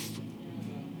staff.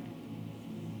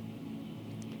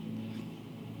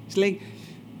 It's like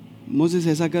Moses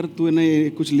ऐसा कर, तू ने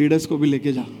कुछ लीडर्स को भी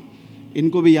लेके जा,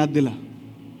 इनको भी याद दिला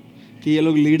कि ये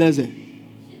लोग लीडर्स है.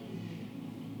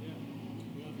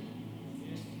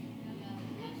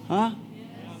 हाँ,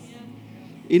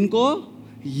 इनको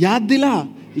याद दिला,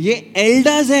 ये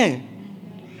एल्डर्स है.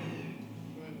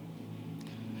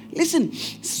 Listen,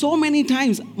 so many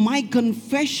times my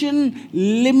confession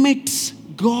limits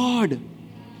God.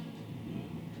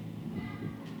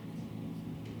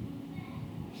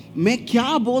 मैं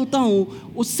क्या बोलता हूं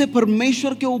उससे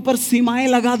परमेश्वर के ऊपर सीमाएं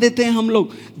लगा देते हैं हम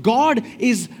लोग. God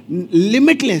is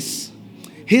limitless.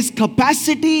 His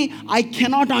capacity I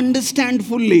cannot understand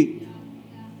fully.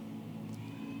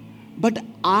 But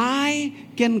I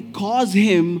can cause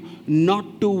him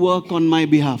not to work on my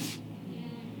behalf.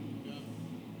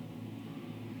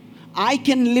 I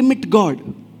can limit God.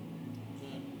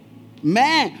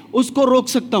 मैं उसको रोक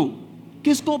सकता हूं.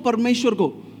 किसको? परमेश्वर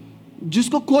को,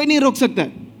 जिसको कोई नहीं रोक सकता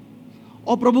है.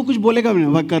 और प्रभु कुछ बोलेगा भी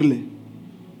नहीं, वह कर ले.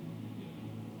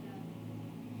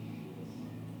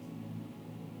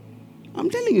 I'm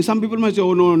telling you, some people might say,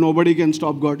 oh no, nobody can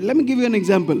stop God. Let me give you an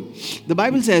example. The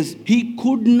Bible says he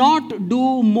could not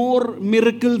do more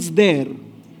miracles there.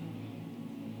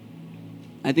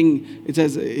 I think it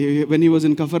says when he was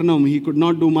in Capernaum, he could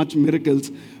not do much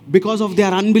miracles because of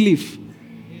their unbelief.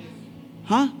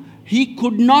 Huh? He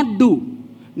could not do.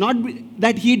 Not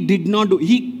that he did not do.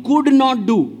 He could not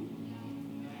do.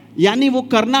 यानी वो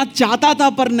करना चाहता था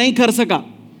पर नहीं कर सका.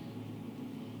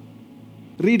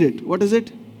 Read it. What is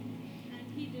it? And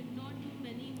he did not do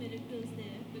many miracles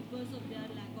there because of their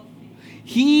lack of faith.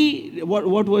 He,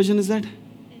 what version is that?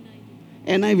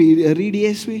 NIV. NIV. Read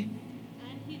ESV.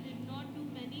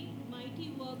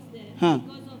 Huh.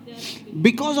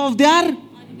 Because of their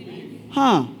unbelief.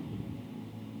 Huh.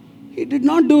 He did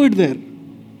not do it there.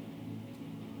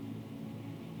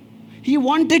 He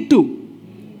wanted to.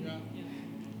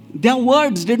 Their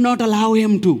words did not allow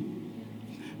him to.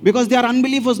 Because their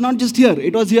unbelief was not just here,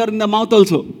 it was here in the mouth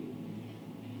also.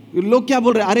 लोग क्या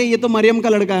बोल रहे हैं? अरे ये तो मरियम का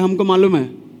लड़का है, हमको मालूम है.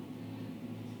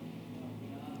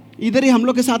 इधर ही हम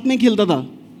लोग के साथ में खेलता था,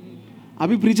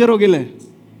 अभी प्रीचर हो गया.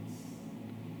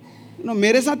 No,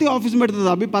 मेरे साथ ही ऑफिस में बैठता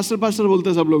था, अभी पास्टर पास्टर बोलते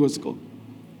हैं सब लोग उसको.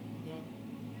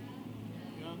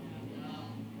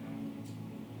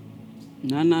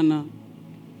 ना ना ना,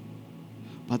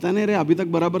 पता नहीं रे, अभी तक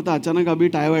बराबर था, अचानक अभी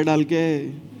टाई वाई डाल के.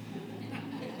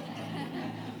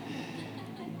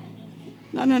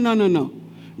 ना ना ना ना ना.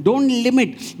 Don't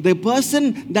limit. The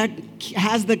person that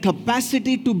has the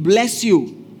capacity to bless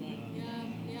you.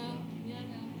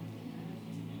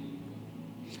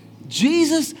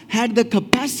 Jesus had the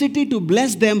capacity to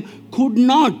bless them, could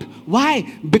not. Why?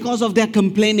 Because of their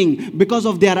complaining, because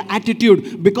of their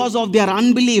attitude, because of their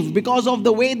unbelief, because of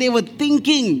the way they were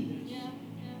thinking.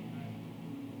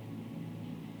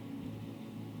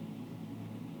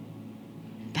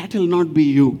 That will not be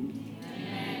you.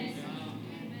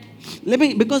 Let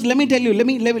me tell you, let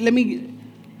me.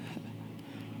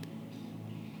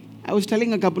 I was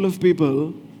telling a couple of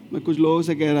people, मैं कुछ लोगों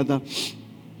से कह रहा था,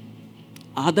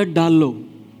 आदत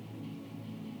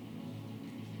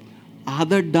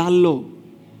डाल लो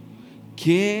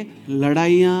कि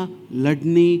लड़ाइयां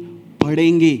लड़नी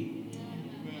पड़ेंगी.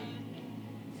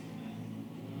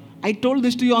 I told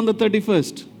this to you on the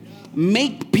 31st.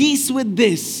 Make peace with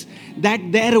this,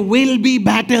 that there will be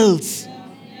battles.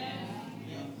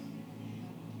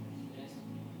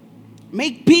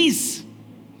 Make peace.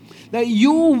 That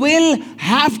you will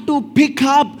have to pick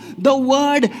up the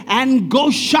word and go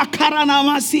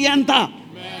shakaranamasianta.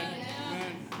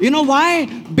 You know why?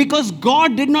 Because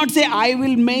God did not say, I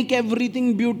will make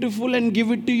everything beautiful and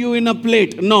give it to you in a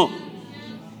plate. No.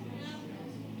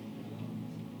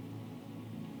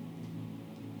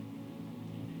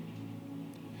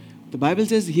 The Bible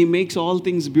says He makes all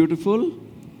things beautiful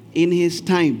in His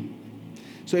time.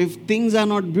 So if things are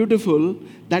not beautiful,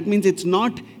 that means it's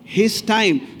not His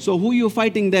time. So who are you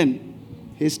fighting then?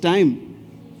 His time.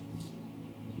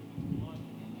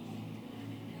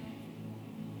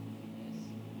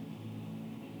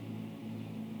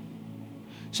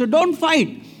 So don't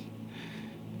fight.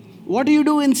 What do you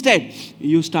do instead?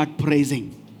 You start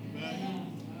praising.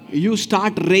 You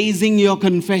start raising your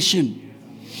confession.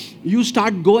 You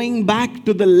start going back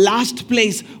to the last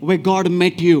place where God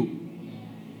met you.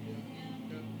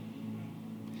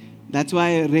 That's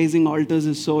why raising altars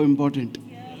is so important.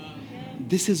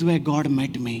 This is where God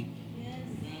met me.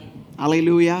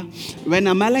 Hallelujah. When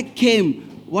Amalek came,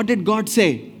 what did God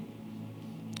say?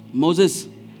 Moses,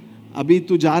 अभी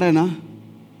तू जा रहा है ना,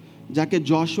 जाके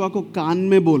Joshua को कान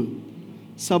में बोल.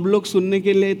 सब लोग सुनने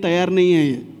के लिए तैयार नहीं है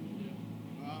ये.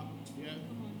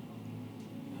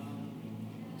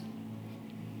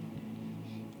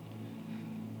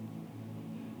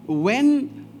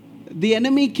 When the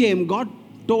enemy came, God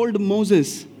told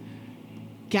Moses,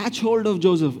 catch hold of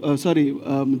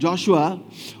Joshua,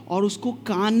 और उसको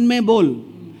कान में बोल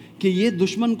कि ये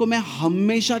दुश्मन को मैं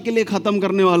हमेशा के लिए खत्म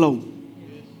करने वाला हूं.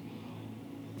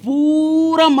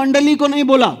 पूरा मंडली को नहीं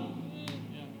बोला.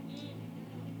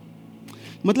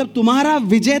 मतलब तुम्हारा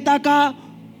विजेता का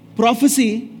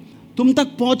प्रोफेसी तुम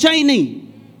तक पहुंचा ही नहीं,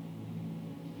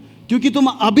 क्योंकि तुम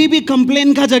अभी भी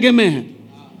कंप्लेन का जगह में है.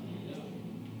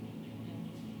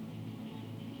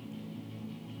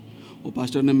 वो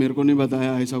पास्टर ने मेरे को नहीं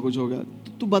बताया, ऐसा कुछ हो गया.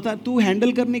 तू बता, तू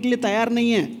हैंडल करने के लिए तैयार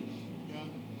नहीं है,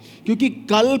 क्योंकि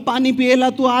कल पानी पिएला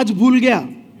तू आज भूल गया.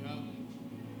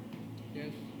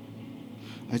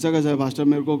 ऐसा कैसा है पास्टर,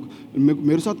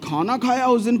 मेरे साथ खाना खाया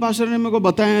उस दिन, पास्टर ने मेरे को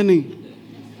बताया नहीं.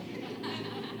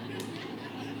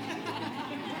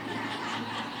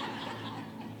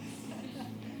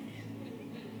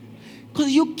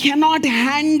 Because you cannot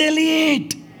handle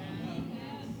it.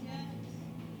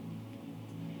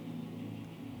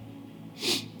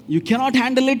 You cannot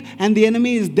handle it, and the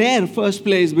enemy is there first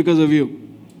place because of you.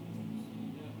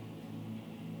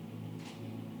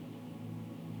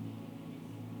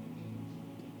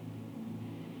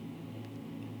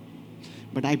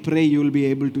 But I pray you will be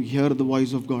able to hear the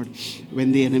voice of God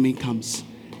when the enemy comes.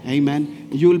 Amen.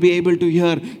 You will be able to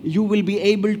hear. You will be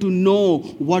able to know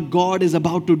what God is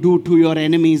about to do to your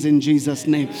enemies in Jesus'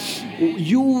 name.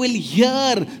 You will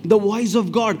hear the voice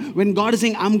of God when God is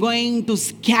saying, I'm going to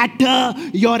scatter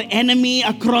your enemy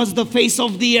across the face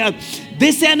of the earth.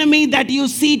 This enemy that you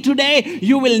see today,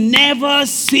 you will never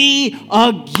see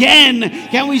again.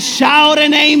 Can we shout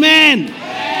an amen?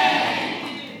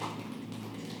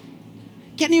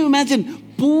 Can you imagine?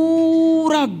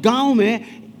 पूरा गांव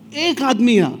में एक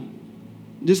आदमी है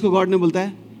जिसको God ने बोलता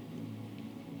है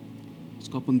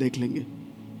इसको अपन देख लेंगे.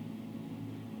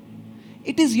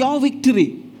 It is your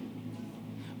victory,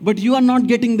 but you are not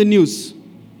getting the news,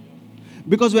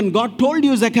 because when God told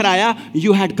you Zechariah,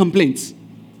 you had complaints,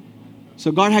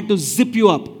 so God had to zip you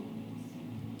up.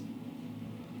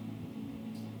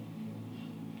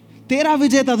 तेरा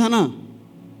विजेता था ना,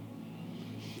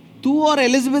 तू और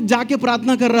एलिजाबेथ जाके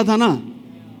प्रार्थना कर रहा था ना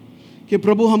कि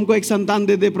प्रभु हमको एक संतान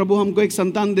दे दे, प्रभु हमको एक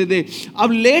संतान दे दे.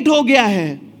 अब लेट हो गया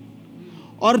है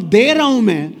और दे रहा हूं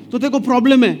मैं, तो तेरे को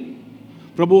प्रॉब्लम है.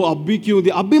 प्रभु अब भी क्यों दे?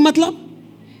 अब भी मतलब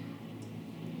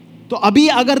तो अभी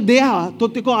अगर दिया तो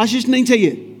तेरे को आशीष नहीं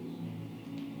चाहिए.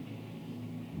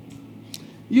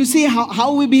 You see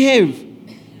how we behave.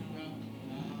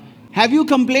 Have you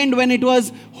complained when it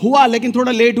was हुआ लेकिन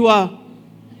थोड़ा लेट हुआ?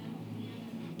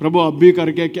 प्रभु अब भी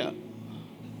करके क्या?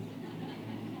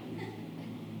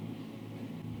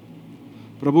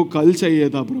 प्रभु कल चाहिए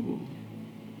था प्रभु,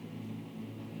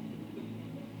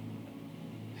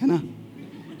 है ना?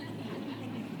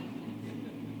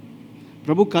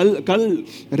 प्रभु कल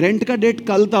रेंट का डेट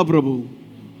कल था प्रभु,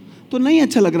 तो नहीं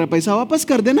अच्छा लग रहा, पैसा वापस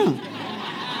कर देना.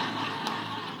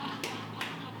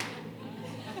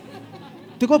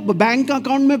 देखो बैंक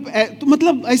अकाउंट में तो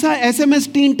मतलब ऐसा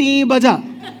SMS टी टी बजा.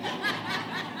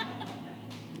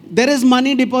 There is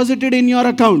money deposited in your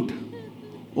account.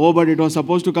 Oh, but it was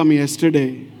supposed to come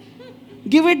yesterday.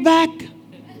 Give it back.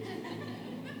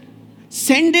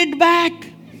 Send it back.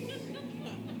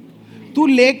 तू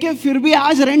लेके फिर भी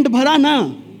आज रेंट भरा ना,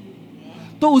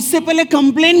 तो उससे पहले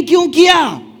कंप्लेन क्यों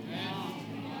किया?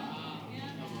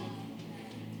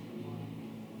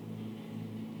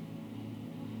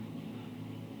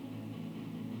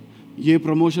 ये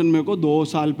प्रमोशन मेरे को 2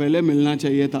 साल पहले मिलना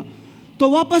चाहिए था, तो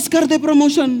वापस कर दे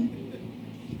प्रमोशन.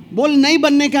 बोल नहीं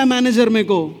बनने का मैनेजर मेरे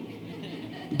को,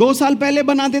 2 साल पहले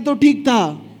बना दे तो ठीक था,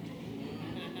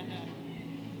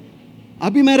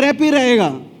 अभी मैं रैप ही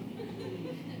रहेगा.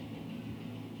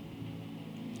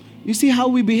 You see how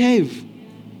we behave.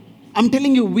 I'm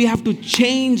telling you, we have to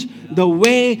change the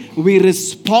way we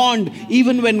respond.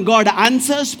 Even when God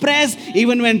answers prayers,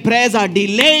 even when prayers are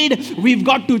delayed, we've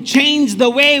got to change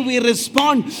the way we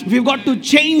respond. We've got to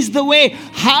change the way.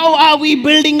 How are we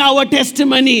building our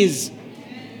testimonies?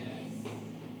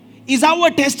 Is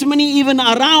our testimony even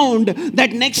around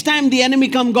that next time the enemy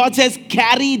comes, God says,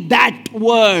 carry that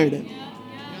word.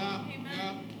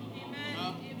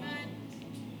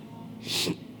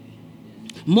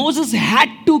 Moses had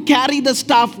to carry the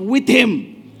staff with him.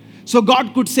 So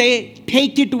God could say,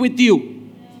 take it with you.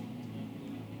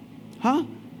 हाँ?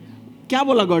 क्या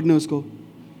बोला God ने उसको?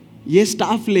 ये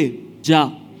staff ले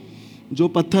जा, जो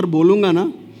पत्थर बोलूंगा ना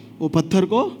वो पत्थर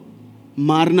को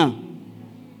मारना.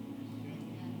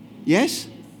 यस?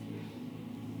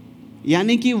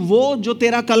 यानी कि वो जो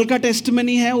तेरा कल का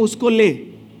टेस्टमनी है उसको ले,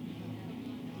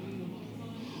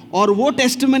 और वो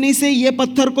टेस्टमनी से ये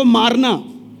पत्थर को मारना.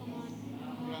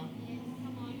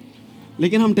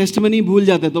 लेकिन हम टेस्टमनी भूल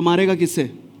जाते, तो मारेगा किससे?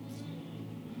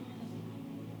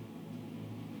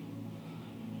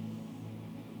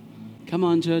 Come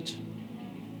on, church.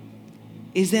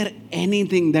 Is there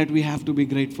anything that we have to be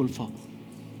grateful for?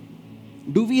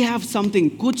 Do we have something?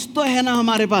 कुछ तो है ना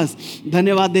हमारे पास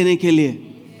धन्यवाद देने के लिए.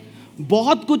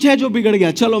 बहुत कुछ है जो बिगड़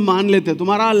गया, चलो मान लेते.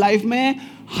 तुम्हारा लाइफ में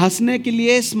हंसने के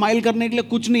लिए, स्माइल करने के लिए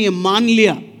कुछ नहीं है, मान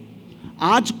लिया.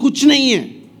 आज कुछ नहीं है.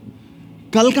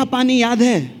 कल का पानी याद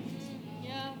है?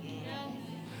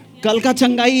 कल का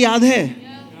चंगाई याद है?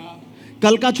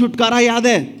 कल का छुटकारा याद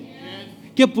है?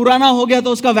 कि पुराना हो गया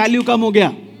तो उसका वैल्यू कम हो गया.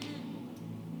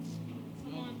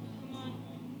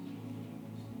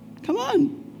 Come on.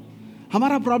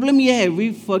 हमारा प्रॉब्लम यह है,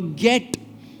 we forget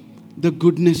the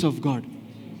goodness of God.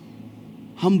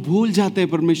 हम भूल जाते हैं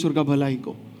परमेश्वर का भलाई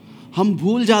को. हम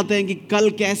भूल जाते हैं कि कल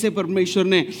कैसे परमेश्वर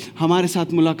ने हमारे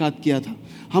साथ मुलाकात किया था.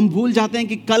 हम भूल जाते हैं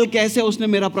कि कल कैसे उसने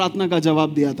मेरा प्रार्थना का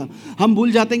जवाब दिया था. हम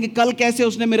भूल जाते हैं कि कल कैसे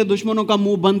उसने मेरे दुश्मनों का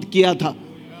मुंह बंद किया था.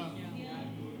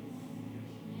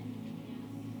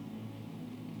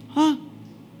 हाँ.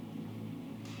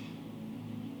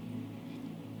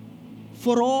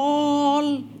 For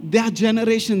all their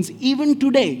generations, even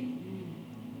today,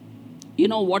 you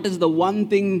know what is the one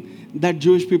thing that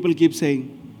Jewish people keep saying?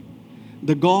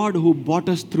 The God who brought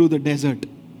us through the desert.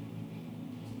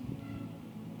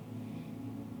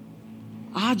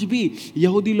 आज भी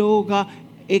यहूदी लोगों का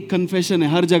एक कन्फेशन है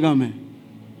हर जगह में,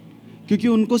 क्योंकि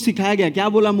उनको सिखाया गया. क्या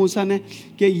बोला मूसा ने?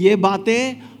 कि ये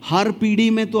बातें हर पीढ़ी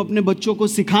में तो अपने बच्चों को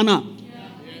सिखाना.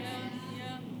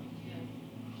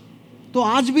 तो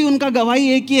आज भी उनका गवाही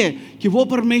एक ही है कि वो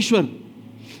परमेश्वर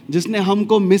जिसने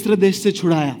हमको मिस्र देश से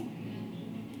छुड़ाया,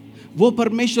 वो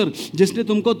परमेश्वर जिसने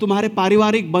तुमको तुम्हारे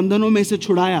पारिवारिक बंधनों में से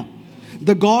छुड़ाया.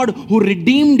 The God who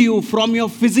redeemed you from your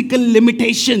physical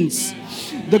limitations.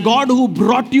 The God who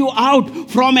brought you out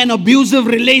from an abusive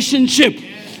relationship.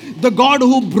 The God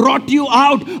who brought you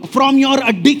out from your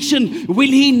addiction.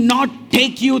 Will He not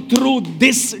take you through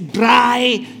this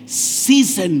dry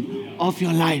season of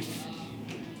your life?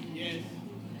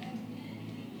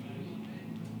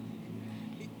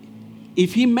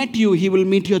 If He met you, He will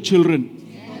meet your children.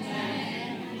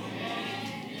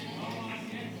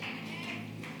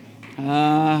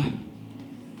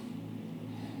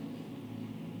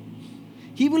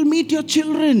 He will meet your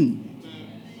children.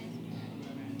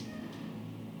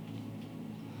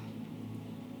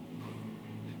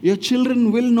 Your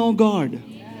children will know God.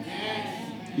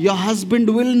 Your husband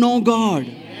will know God.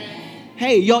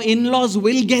 Hey, your in-laws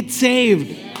will get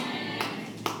saved.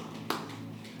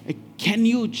 Can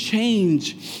you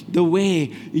change the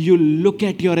way you look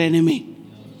at your enemy?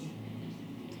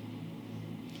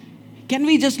 Can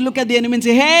we just look at the enemy and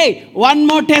say, hey, one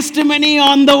more testimony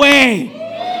on the way?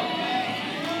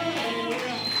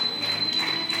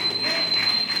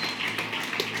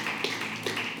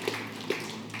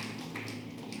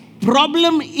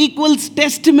 Problem equals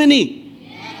testimony.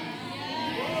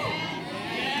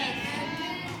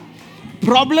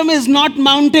 Problem is not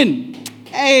mountain.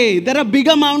 Hey, there are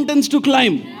bigger mountains to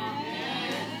climb.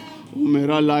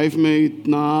 मेरा life में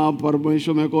इतना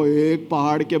परमेश्वर मेरे को एक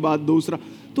पहाड़ के बाद दूसरा,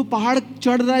 तो पहाड़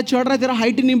चढ़ रहा है, तेरा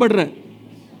हाइट ही नहीं बढ़ रहा है.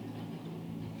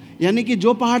 यानी कि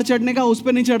जो पहाड़ चढ़ने का उस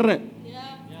पे नहीं चढ़ रहा है.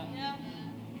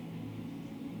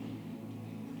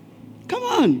 Come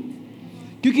on.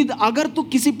 क्योंकि अगर तू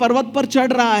किसी पर्वत पर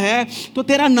चढ़ रहा है तो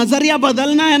तेरा नजरिया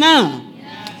बदलना है ना.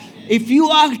 If you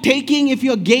are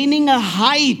gaining a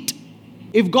height,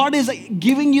 if God is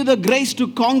giving you the grace to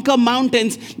conquer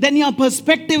mountains, then your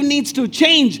perspective needs to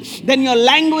change. Then your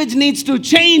language needs to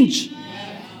change.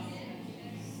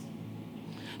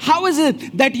 How is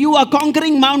it that you are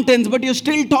conquering mountains, but you're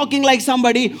still talking like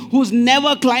somebody who's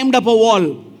never climbed up a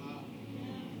wall?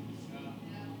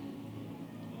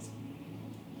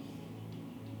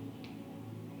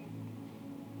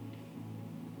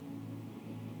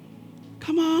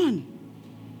 Come on.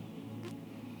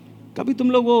 कभी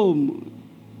तुम लोग वो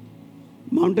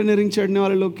mountaineering चढ़ने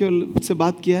वाले लोग के से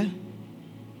बात किया है?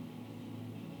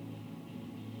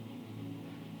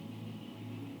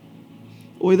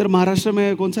 वो इधर महाराष्ट्र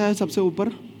में कौन सा है सबसे ऊपर?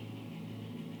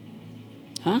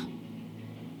 हाँ,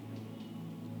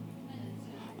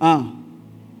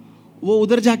 वो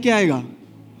उधर जाके आएगा,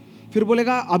 फिर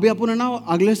बोलेगा अभी अपन है ना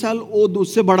अगले साल वो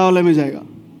उससे बड़ा वाले में जाएगा.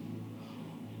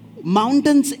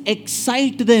 Mountains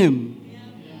excite them.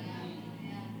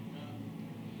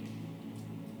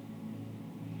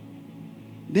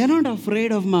 They are not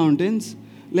afraid of mountains.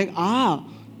 Like,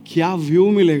 क्या व्यू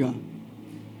मिलेगा.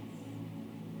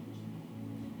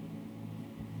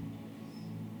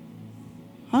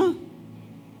 हाँ,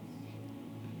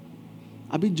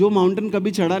 अभी जो माउंटेन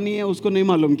कभी चढ़ा नहीं है उसको नहीं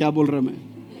मालूम क्या बोल रहा मैं.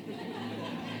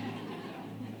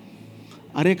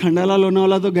 अरे खंडाला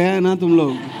लोनावाला तो गया है ना तुम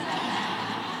लोग.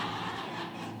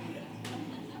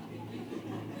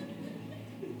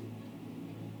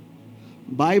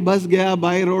 बाय बस गया,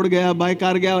 बाय रोड गया, बाय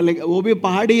कार गया, वो भी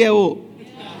पहाड़ी है. वो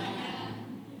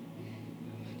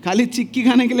खाली चिक्की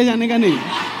खाने के लिए जाने का नहीं.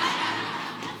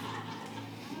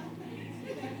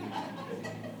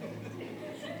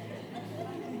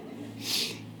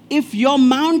 If your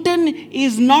mountain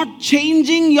is not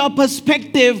changing your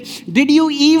perspective, did you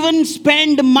even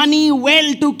spend money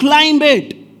well to climb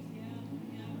it?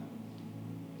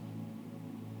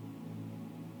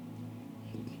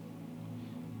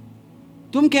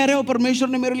 तुम कह रहे हो परमेश्वर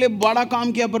ने मेरे लिए बड़ा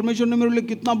काम किया, परमेश्वर ने मेरे लिए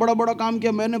कितना बड़ा बड़ा काम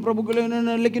किया, मैंने प्रभु के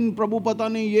लिए, लेकिन प्रभु पता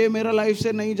नहीं ये मेरा लाइफ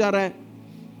से नहीं जा रहा है.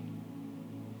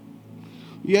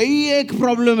 यही एक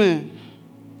प्रॉब्लम है.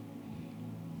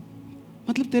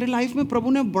 मतलब तेरे लाइफ में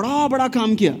प्रभु ने बड़ा बड़ा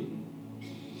काम किया,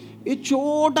 ये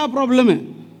छोटा प्रॉब्लम है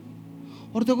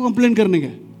और तेरे को कंप्लेन करने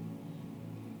का.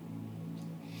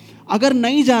 अगर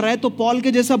नहीं जा रहा है तो पॉल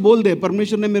के जैसा बोल दे,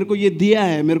 परमेश्वर ने मेरे को ये दिया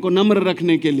है मेरे को नम्र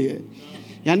रखने के लिए,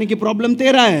 यानी कि प्रॉब्लम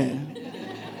तेरा है.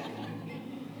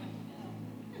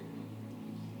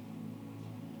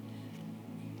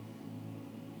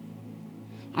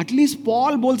 एटलीस्ट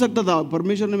पॉल बोल सकता था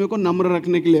परमेश्वर ने मेरे को नम्र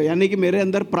रखने के लिए, यानी कि मेरे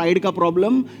अंदर प्राइड का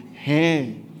प्रॉब्लम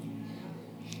है,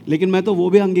 लेकिन मैं तो वो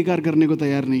भी अंगीकार करने को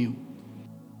तैयार नहीं हूं.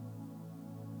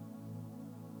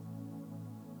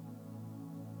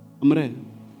 नम्र है,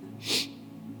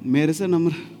 मेरे से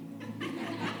नम्र,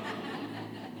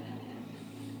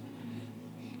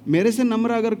 मेरे से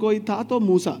नम्र अगर कोई था तो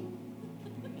मूसा.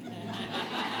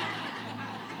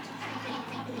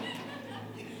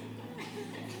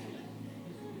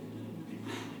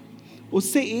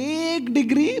 उससे 1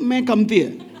 डिग्री में कमती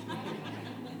है.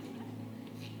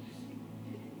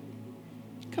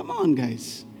 Come on,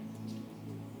 guys.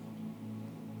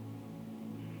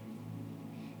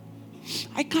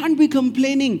 I can't be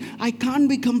complaining,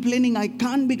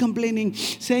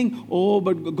 saying, oh,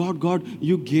 but God,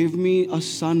 you gave me a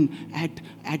son at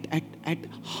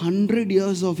 100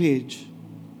 years of age.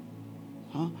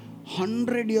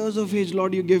 100 years of age,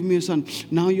 Lord, you gave me a son.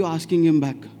 Now you're asking him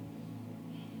back.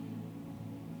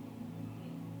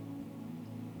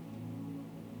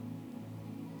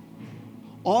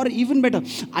 Or even better,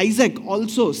 Isaac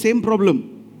also, same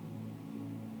problem.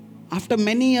 After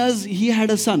many years, he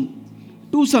had a son.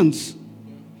 2 sons.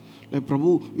 like,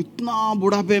 प्रभु इतना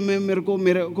बुढ़ापे में मेरे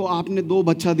को आपने 2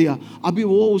 बच्चा दिया, अभी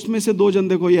वो उसमें से 2 जन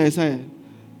देखो, ये ऐसा है.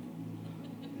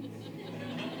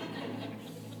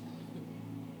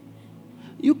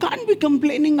 You can't be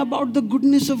complaining about the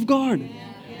goodness of God.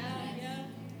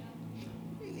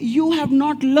 You have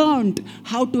not learned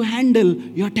how to handle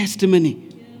your testimony.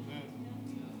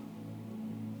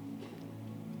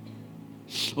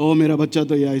 ओ मेरा बच्चा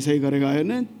तो ये ऐसा ही करेगा, है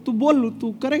ना? तू बोल,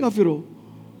 तू करेगा फिर वो.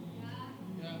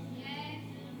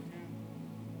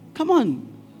 Come on.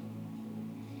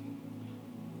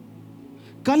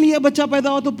 कल ये बच्चा पैदा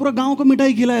हुआ तो पूरा गांव को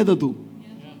मिठाई खिलाया था तू.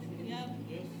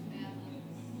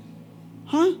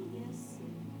 Huh?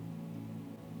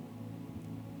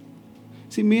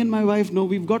 See, me and my wife know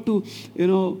we've got to,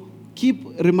 keep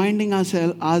reminding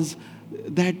ourselves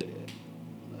that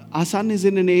our son is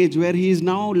in an age where he is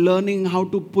now learning how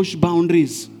to push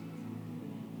boundaries.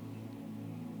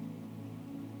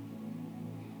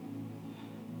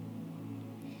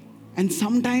 And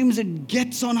sometimes it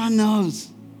gets on our nerves.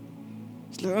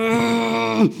 It's like,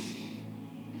 ugh.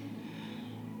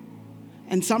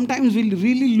 And sometimes we'll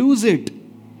really lose it.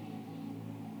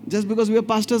 Just because we are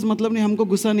pastors, मतलब नहीं हमको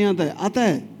गुस्सा नहीं आता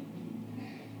है.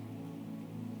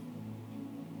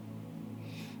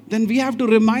 Then we have to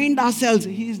remind ourselves,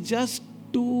 he is just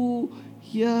 2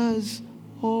 years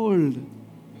old.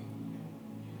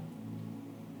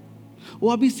 वो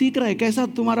अभी सीख रहा है कैसा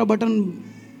तुम्हारा बटन.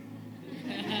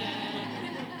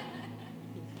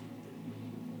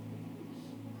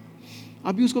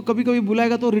 अभी उसको कभी कभी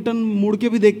बुलाएगा तो रिटर्न मुड़ के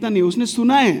भी देखता नहीं, उसने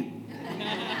सुना है.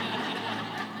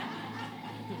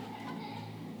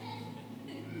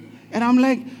 And I'm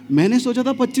like, मैंने सोचा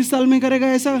था 25 साल में करेगा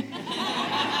ऐसा.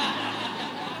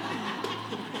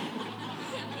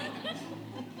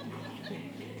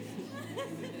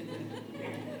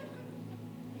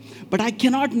 But I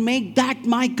cannot make that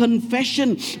my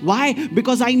confession. Why?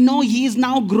 Because I know he is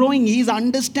now growing. He is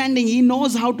understanding. He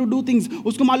knows how to do things.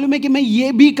 उसको मालूम है कि मैं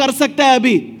ये भी कर सकता है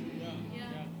अभी.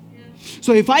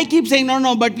 So if I keep saying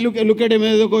no, but look at him,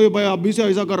 देखो भाई अभी से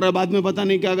ऐसा कर रहा है, बाद में पता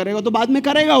नहीं क्या करेगा, तो बाद में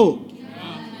करेगा वो.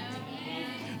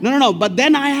 No. But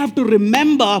then I have to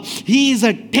remember he is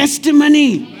a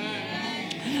testimony.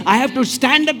 I have to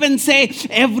stand up and say,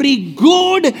 every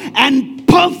good and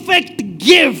perfect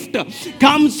gift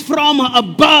comes from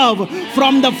above,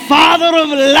 from the Father of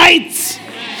lights.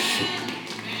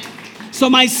 So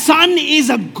my son is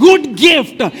a good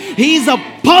gift. He is a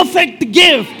perfect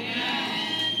gift.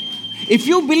 If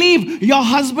you believe your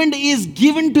husband is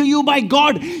given to you by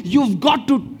God, you've got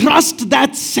to trust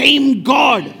that same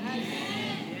God.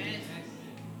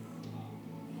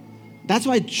 That's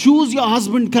why choose your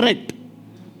husband correct.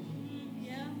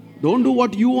 Don't do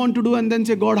what you want to do and then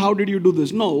say, God, how did you do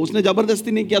this? No, उसने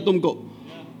जबरदस्ती नहीं किया तुमको.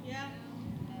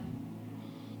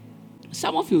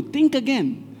 Some of you, think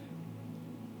again.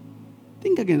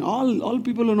 Think again. All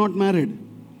people who are not married.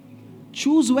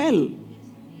 Choose well.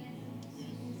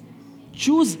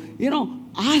 Choose,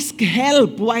 ask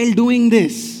help while doing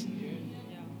this.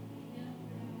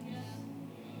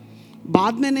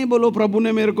 बाद में नहीं बोलो प्रभु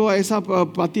ने मेरे को ऐसा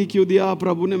पति क्यों दिया,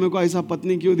 प्रभु ने मेरे को ऐसा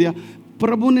पत्नी क्यों दिया.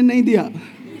 प्रभु ने नहीं दिया.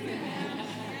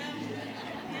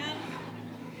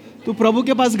 तू प्रभु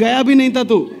के पास गया भी नहीं था.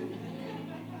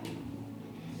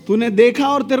 तूने देखा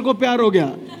और तेरे को प्यार हो गया.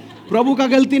 प्रभु का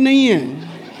गलती नहीं है.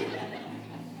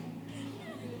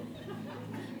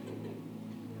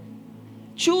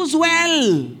 Choose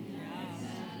well.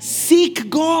 Seek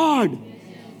God.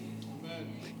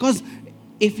 Because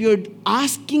if you're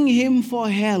asking him for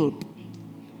help,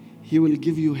 he will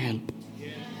give you help.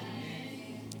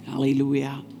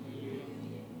 Hallelujah.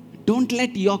 Don't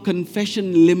let your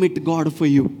confession limit God for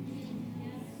you.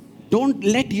 Don't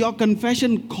let your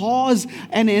confession cause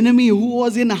an enemy who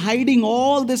was in hiding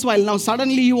all this while. Now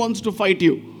suddenly he wants to fight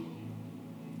you.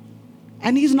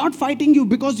 And he's not fighting you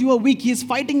because you are weak. He's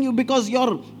fighting you because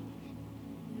your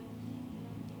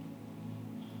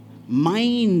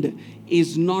mind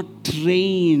is not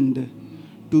trained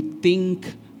to think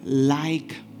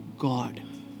like God.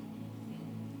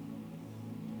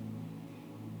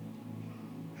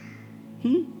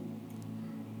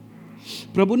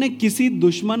 प्रभु ने किसी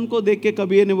दुश्मन को देख के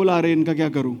कभी ये नहीं बोला अरे इनका क्या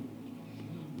करूं.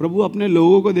 प्रभु अपने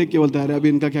लोगों को देख के बोलता है अरे अभी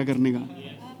इनका क्या करने का.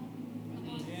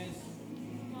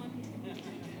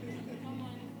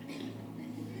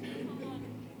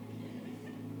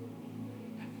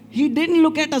 He didn't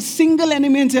look at a single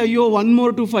enemy and say, yo, one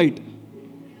more to fight.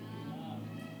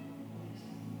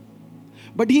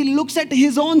 But he looks at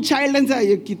his own child and says,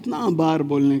 ये कितना बार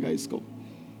बोलने का इसको.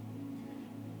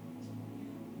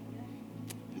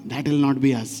 That will not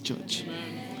be us, church.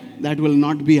 That will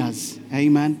not be us.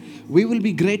 Amen. We will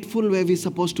be grateful where we're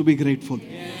supposed to be grateful.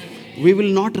 We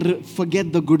will not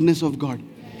forget the goodness of God.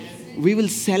 We will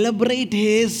celebrate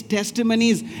His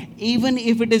testimonies. Even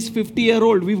if it is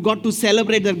 50-year-old, we've got to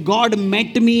celebrate that God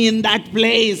met me in that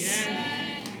place.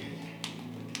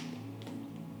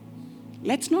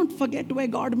 Let's not forget where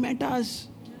God met us.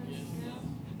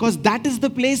 Because that is the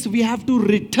place we have to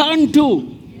return to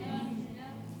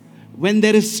when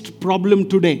there is problem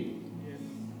today.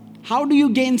 How do you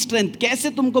gain strength? कैसे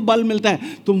तुमको बल मिलता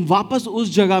है? तुम वापस उस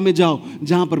जगह में जाओ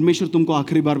जहां परमेश्वर तुमको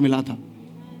आखिरी बार मिला था.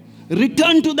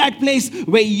 Return to that place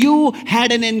where you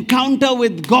had an encounter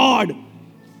with God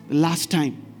last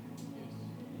time.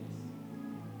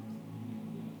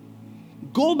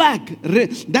 Go back.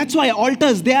 That's why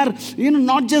altars, they are,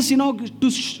 not just,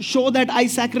 to show that I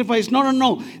sacrifice.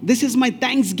 No. This is my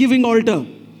thanksgiving altar.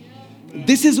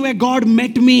 This is where God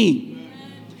met me.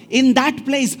 In that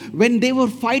place, when they were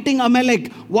fighting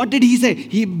Amalek, what did he say?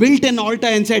 He built an altar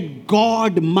and said,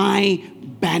 God, my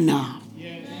banner.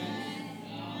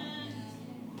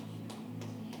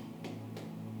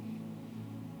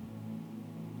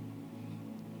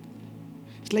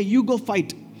 It's like you go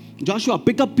fight. Joshua,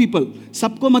 pick up people.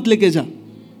 सबको मत लेके जा.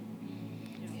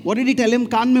 What did he tell him?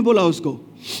 कान में बोला उसको.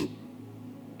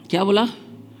 क्या बोला?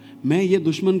 मैं ये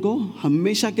दुश्मन को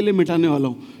हमेशा के लिए मिटाने वाला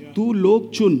हूं. तू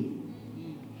लोग चुन,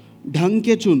 ढंग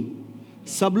के चुन.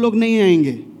 सब लोग नहीं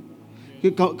आएंगे.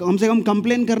 कि कम से कम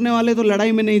कंप्लेन करने वाले तो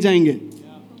लड़ाई में नहीं जाएंगे.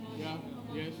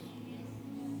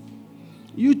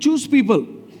 You choose people.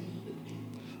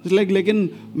 It's like, लेकिन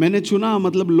मैंने चुना,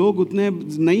 मतलब लोग उतने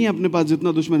नहीं है अपने पास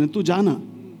जितना दुश्मन है. तू जाना.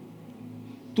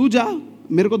 तू जा,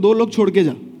 मेरे को 2 लोग छोड़ के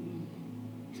जा.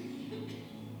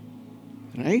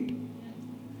 Right?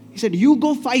 He said, you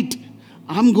go fight.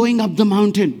 I'm going up the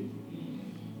mountain.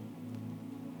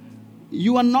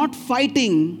 You are not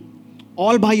fighting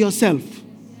all by yourself.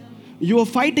 You are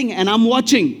fighting and I'm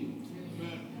watching.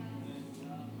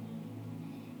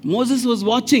 Moses was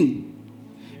watching.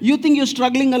 You think you're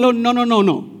struggling alone?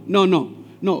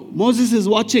 No. Moses is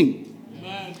watching.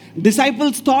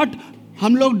 Disciples thought,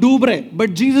 हम लोग डूब रहे,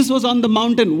 but Jesus was on the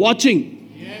mountain watching.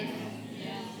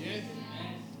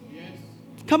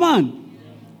 Come on.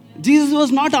 Jesus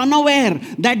was not unaware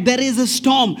that there is a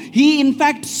storm. He in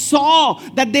fact saw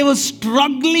that they were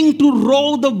struggling to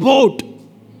row the boat.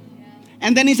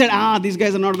 And then he said, these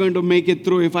guys are not going to make it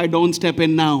through if I don't step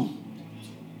in now.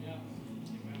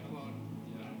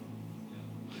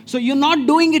 So you're not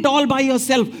doing it all by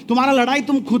yourself. तुम्हारा लड़ाई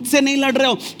तुम खुद से नहीं लड़ रहे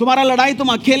हो. तुम्हारा लड़ाई तुम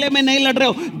अकेले में नहीं लड़ रहे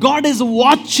हो. God is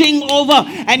watching over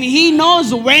and He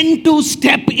knows when to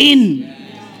step in.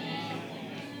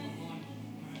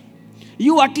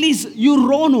 You at least, you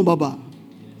row no Baba.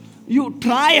 You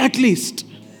try at least.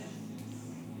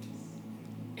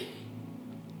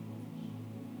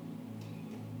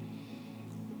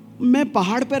 मैं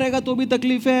पहाड़ पे रहेगा तो भी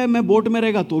तकलीफ है, मैं बोट में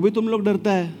रहेगा तो भी तुम लोग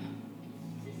डरता है.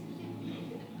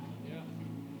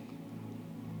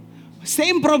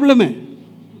 सेम प्रॉब्लम है,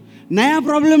 नया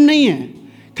प्रॉब्लम नहीं है.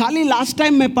 खाली लास्ट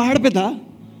टाइम मैं पहाड़ पे था,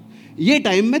 ये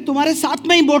टाइम में तुम्हारे साथ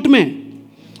में ही बोट में,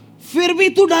 फिर भी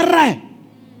तू डर रहा है.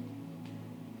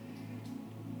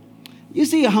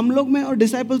 इसी हम लोग में और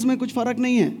डिसाइपल्स में कुछ फर्क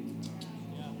नहीं है.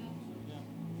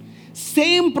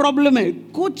 सेम प्रॉब्लम है,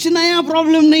 कुछ नया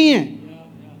प्रॉब्लम नहीं है.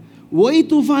 वही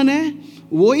तूफान है,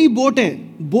 वही बोट है.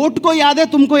 बोट को याद है,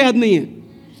 तुमको याद नहीं है.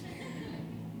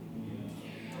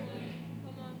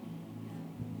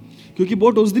 क्योंकि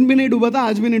बोट उस दिन भी नहीं डूबा था,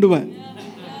 आज भी नहीं डूबा है.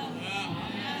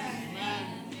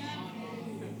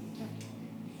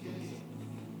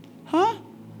 हाँ?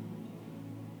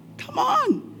 Come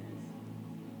on.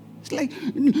 It's like,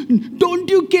 don't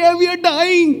you care we are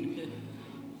dying?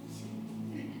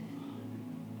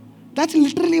 That's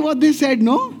literally what they said,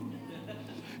 no?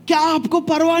 क्या आपको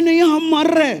परवाह नहीं है, हम मर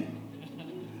रहे.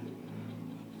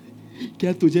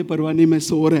 क्या तुझे परवाह नहीं, मैं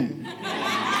सो रहे.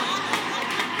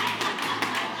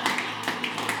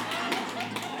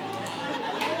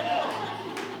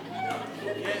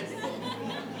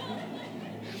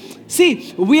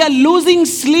 See, we are losing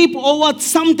sleep over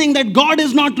something that God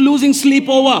is not losing sleep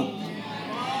over.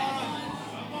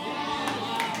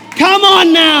 Come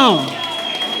on now.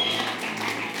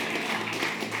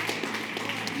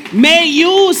 May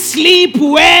you sleep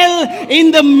well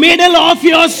in the middle of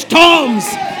your storms.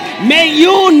 May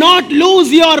you not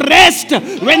lose your rest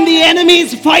when the enemy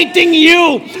is fighting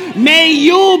you. May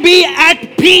you be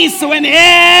at peace when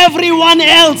everyone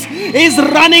else is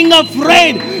running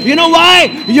afraid. You know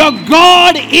why? Your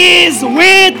God is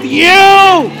with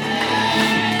you.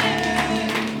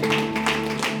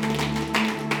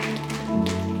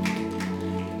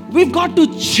 We've We've got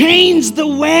to change the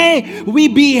way we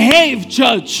behave,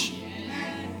 church.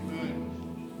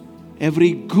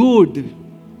 Every good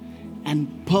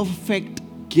and perfect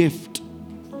gift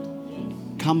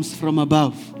comes from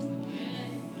above.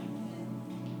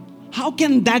 How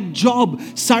can that job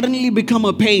suddenly become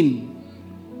a pain?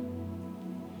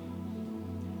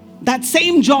 That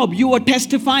same job you were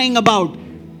testifying about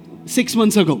 6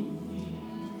 months ago.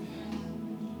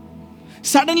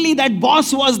 Suddenly that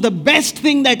boss was the best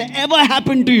thing that ever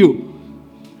happened to you.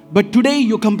 But today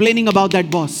you're complaining about that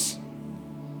boss.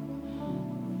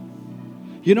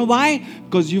 You know why?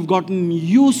 Because you've gotten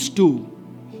used to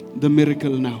the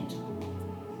miracle now.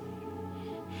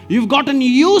 You've gotten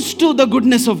used to the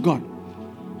goodness of God.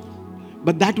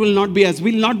 But that will not be us.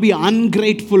 We'll not be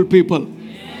ungrateful people.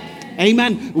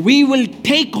 Amen. We will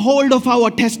take hold of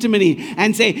our testimony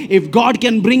and say, if God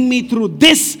can bring me through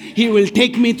this, He will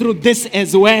take me through this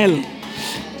as well.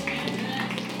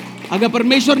 अगर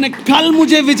परमेश्वर ने कल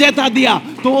मुझे विजेता दिया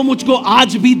तो वो मुझको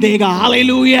आज भी देगा.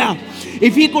 Hallelujah.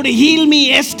 If He could heal me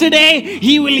yesterday,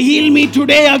 He will heal me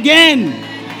today again.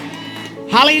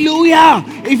 Hallelujah.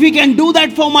 If He can do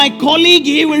that for my colleague,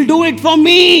 He will do it for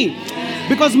me.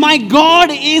 Because my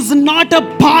God is not a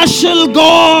partial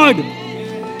God.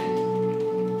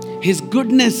 His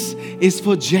goodness is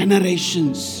for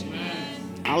generations.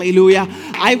 Hallelujah.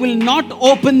 I will not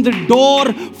open the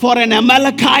door for an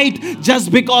Amalekite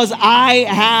just because I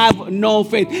have no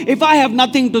faith. If I have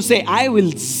nothing to say, I will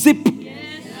zip.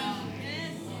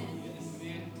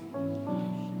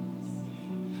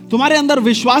 तुम्हारे अंदर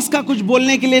विश्वास का कुछ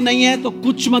बोलने के लिए नहीं है तो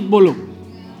कुछ मत बोलो.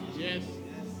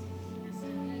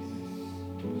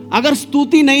 अगर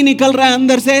स्तुति नहीं निकल रहा है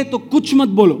अंदर से तो कुछ मत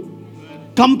बोलो.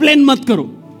 कंप्लेन मत करो.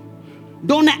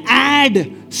 Don't add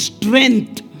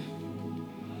strength.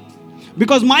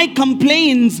 Because my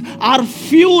complaints are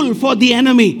fuel for the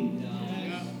enemy.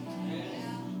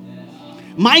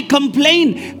 My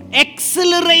complaint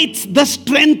accelerates the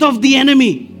strength of the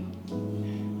enemy.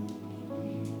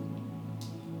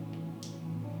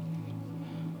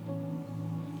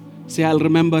 Say, I'll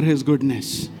remember His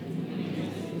goodness.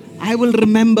 I will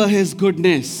remember His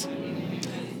goodness.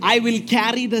 I will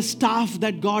carry the staff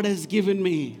that God has given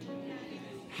me.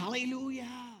 Hallelujah.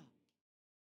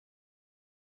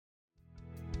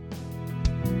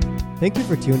 Thank you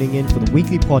for tuning in for the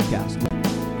weekly podcast.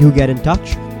 Do get in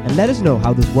touch and let us know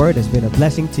how this word has been a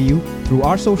blessing to you through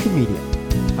our social media.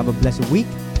 Have a blessed week.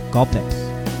 God bless.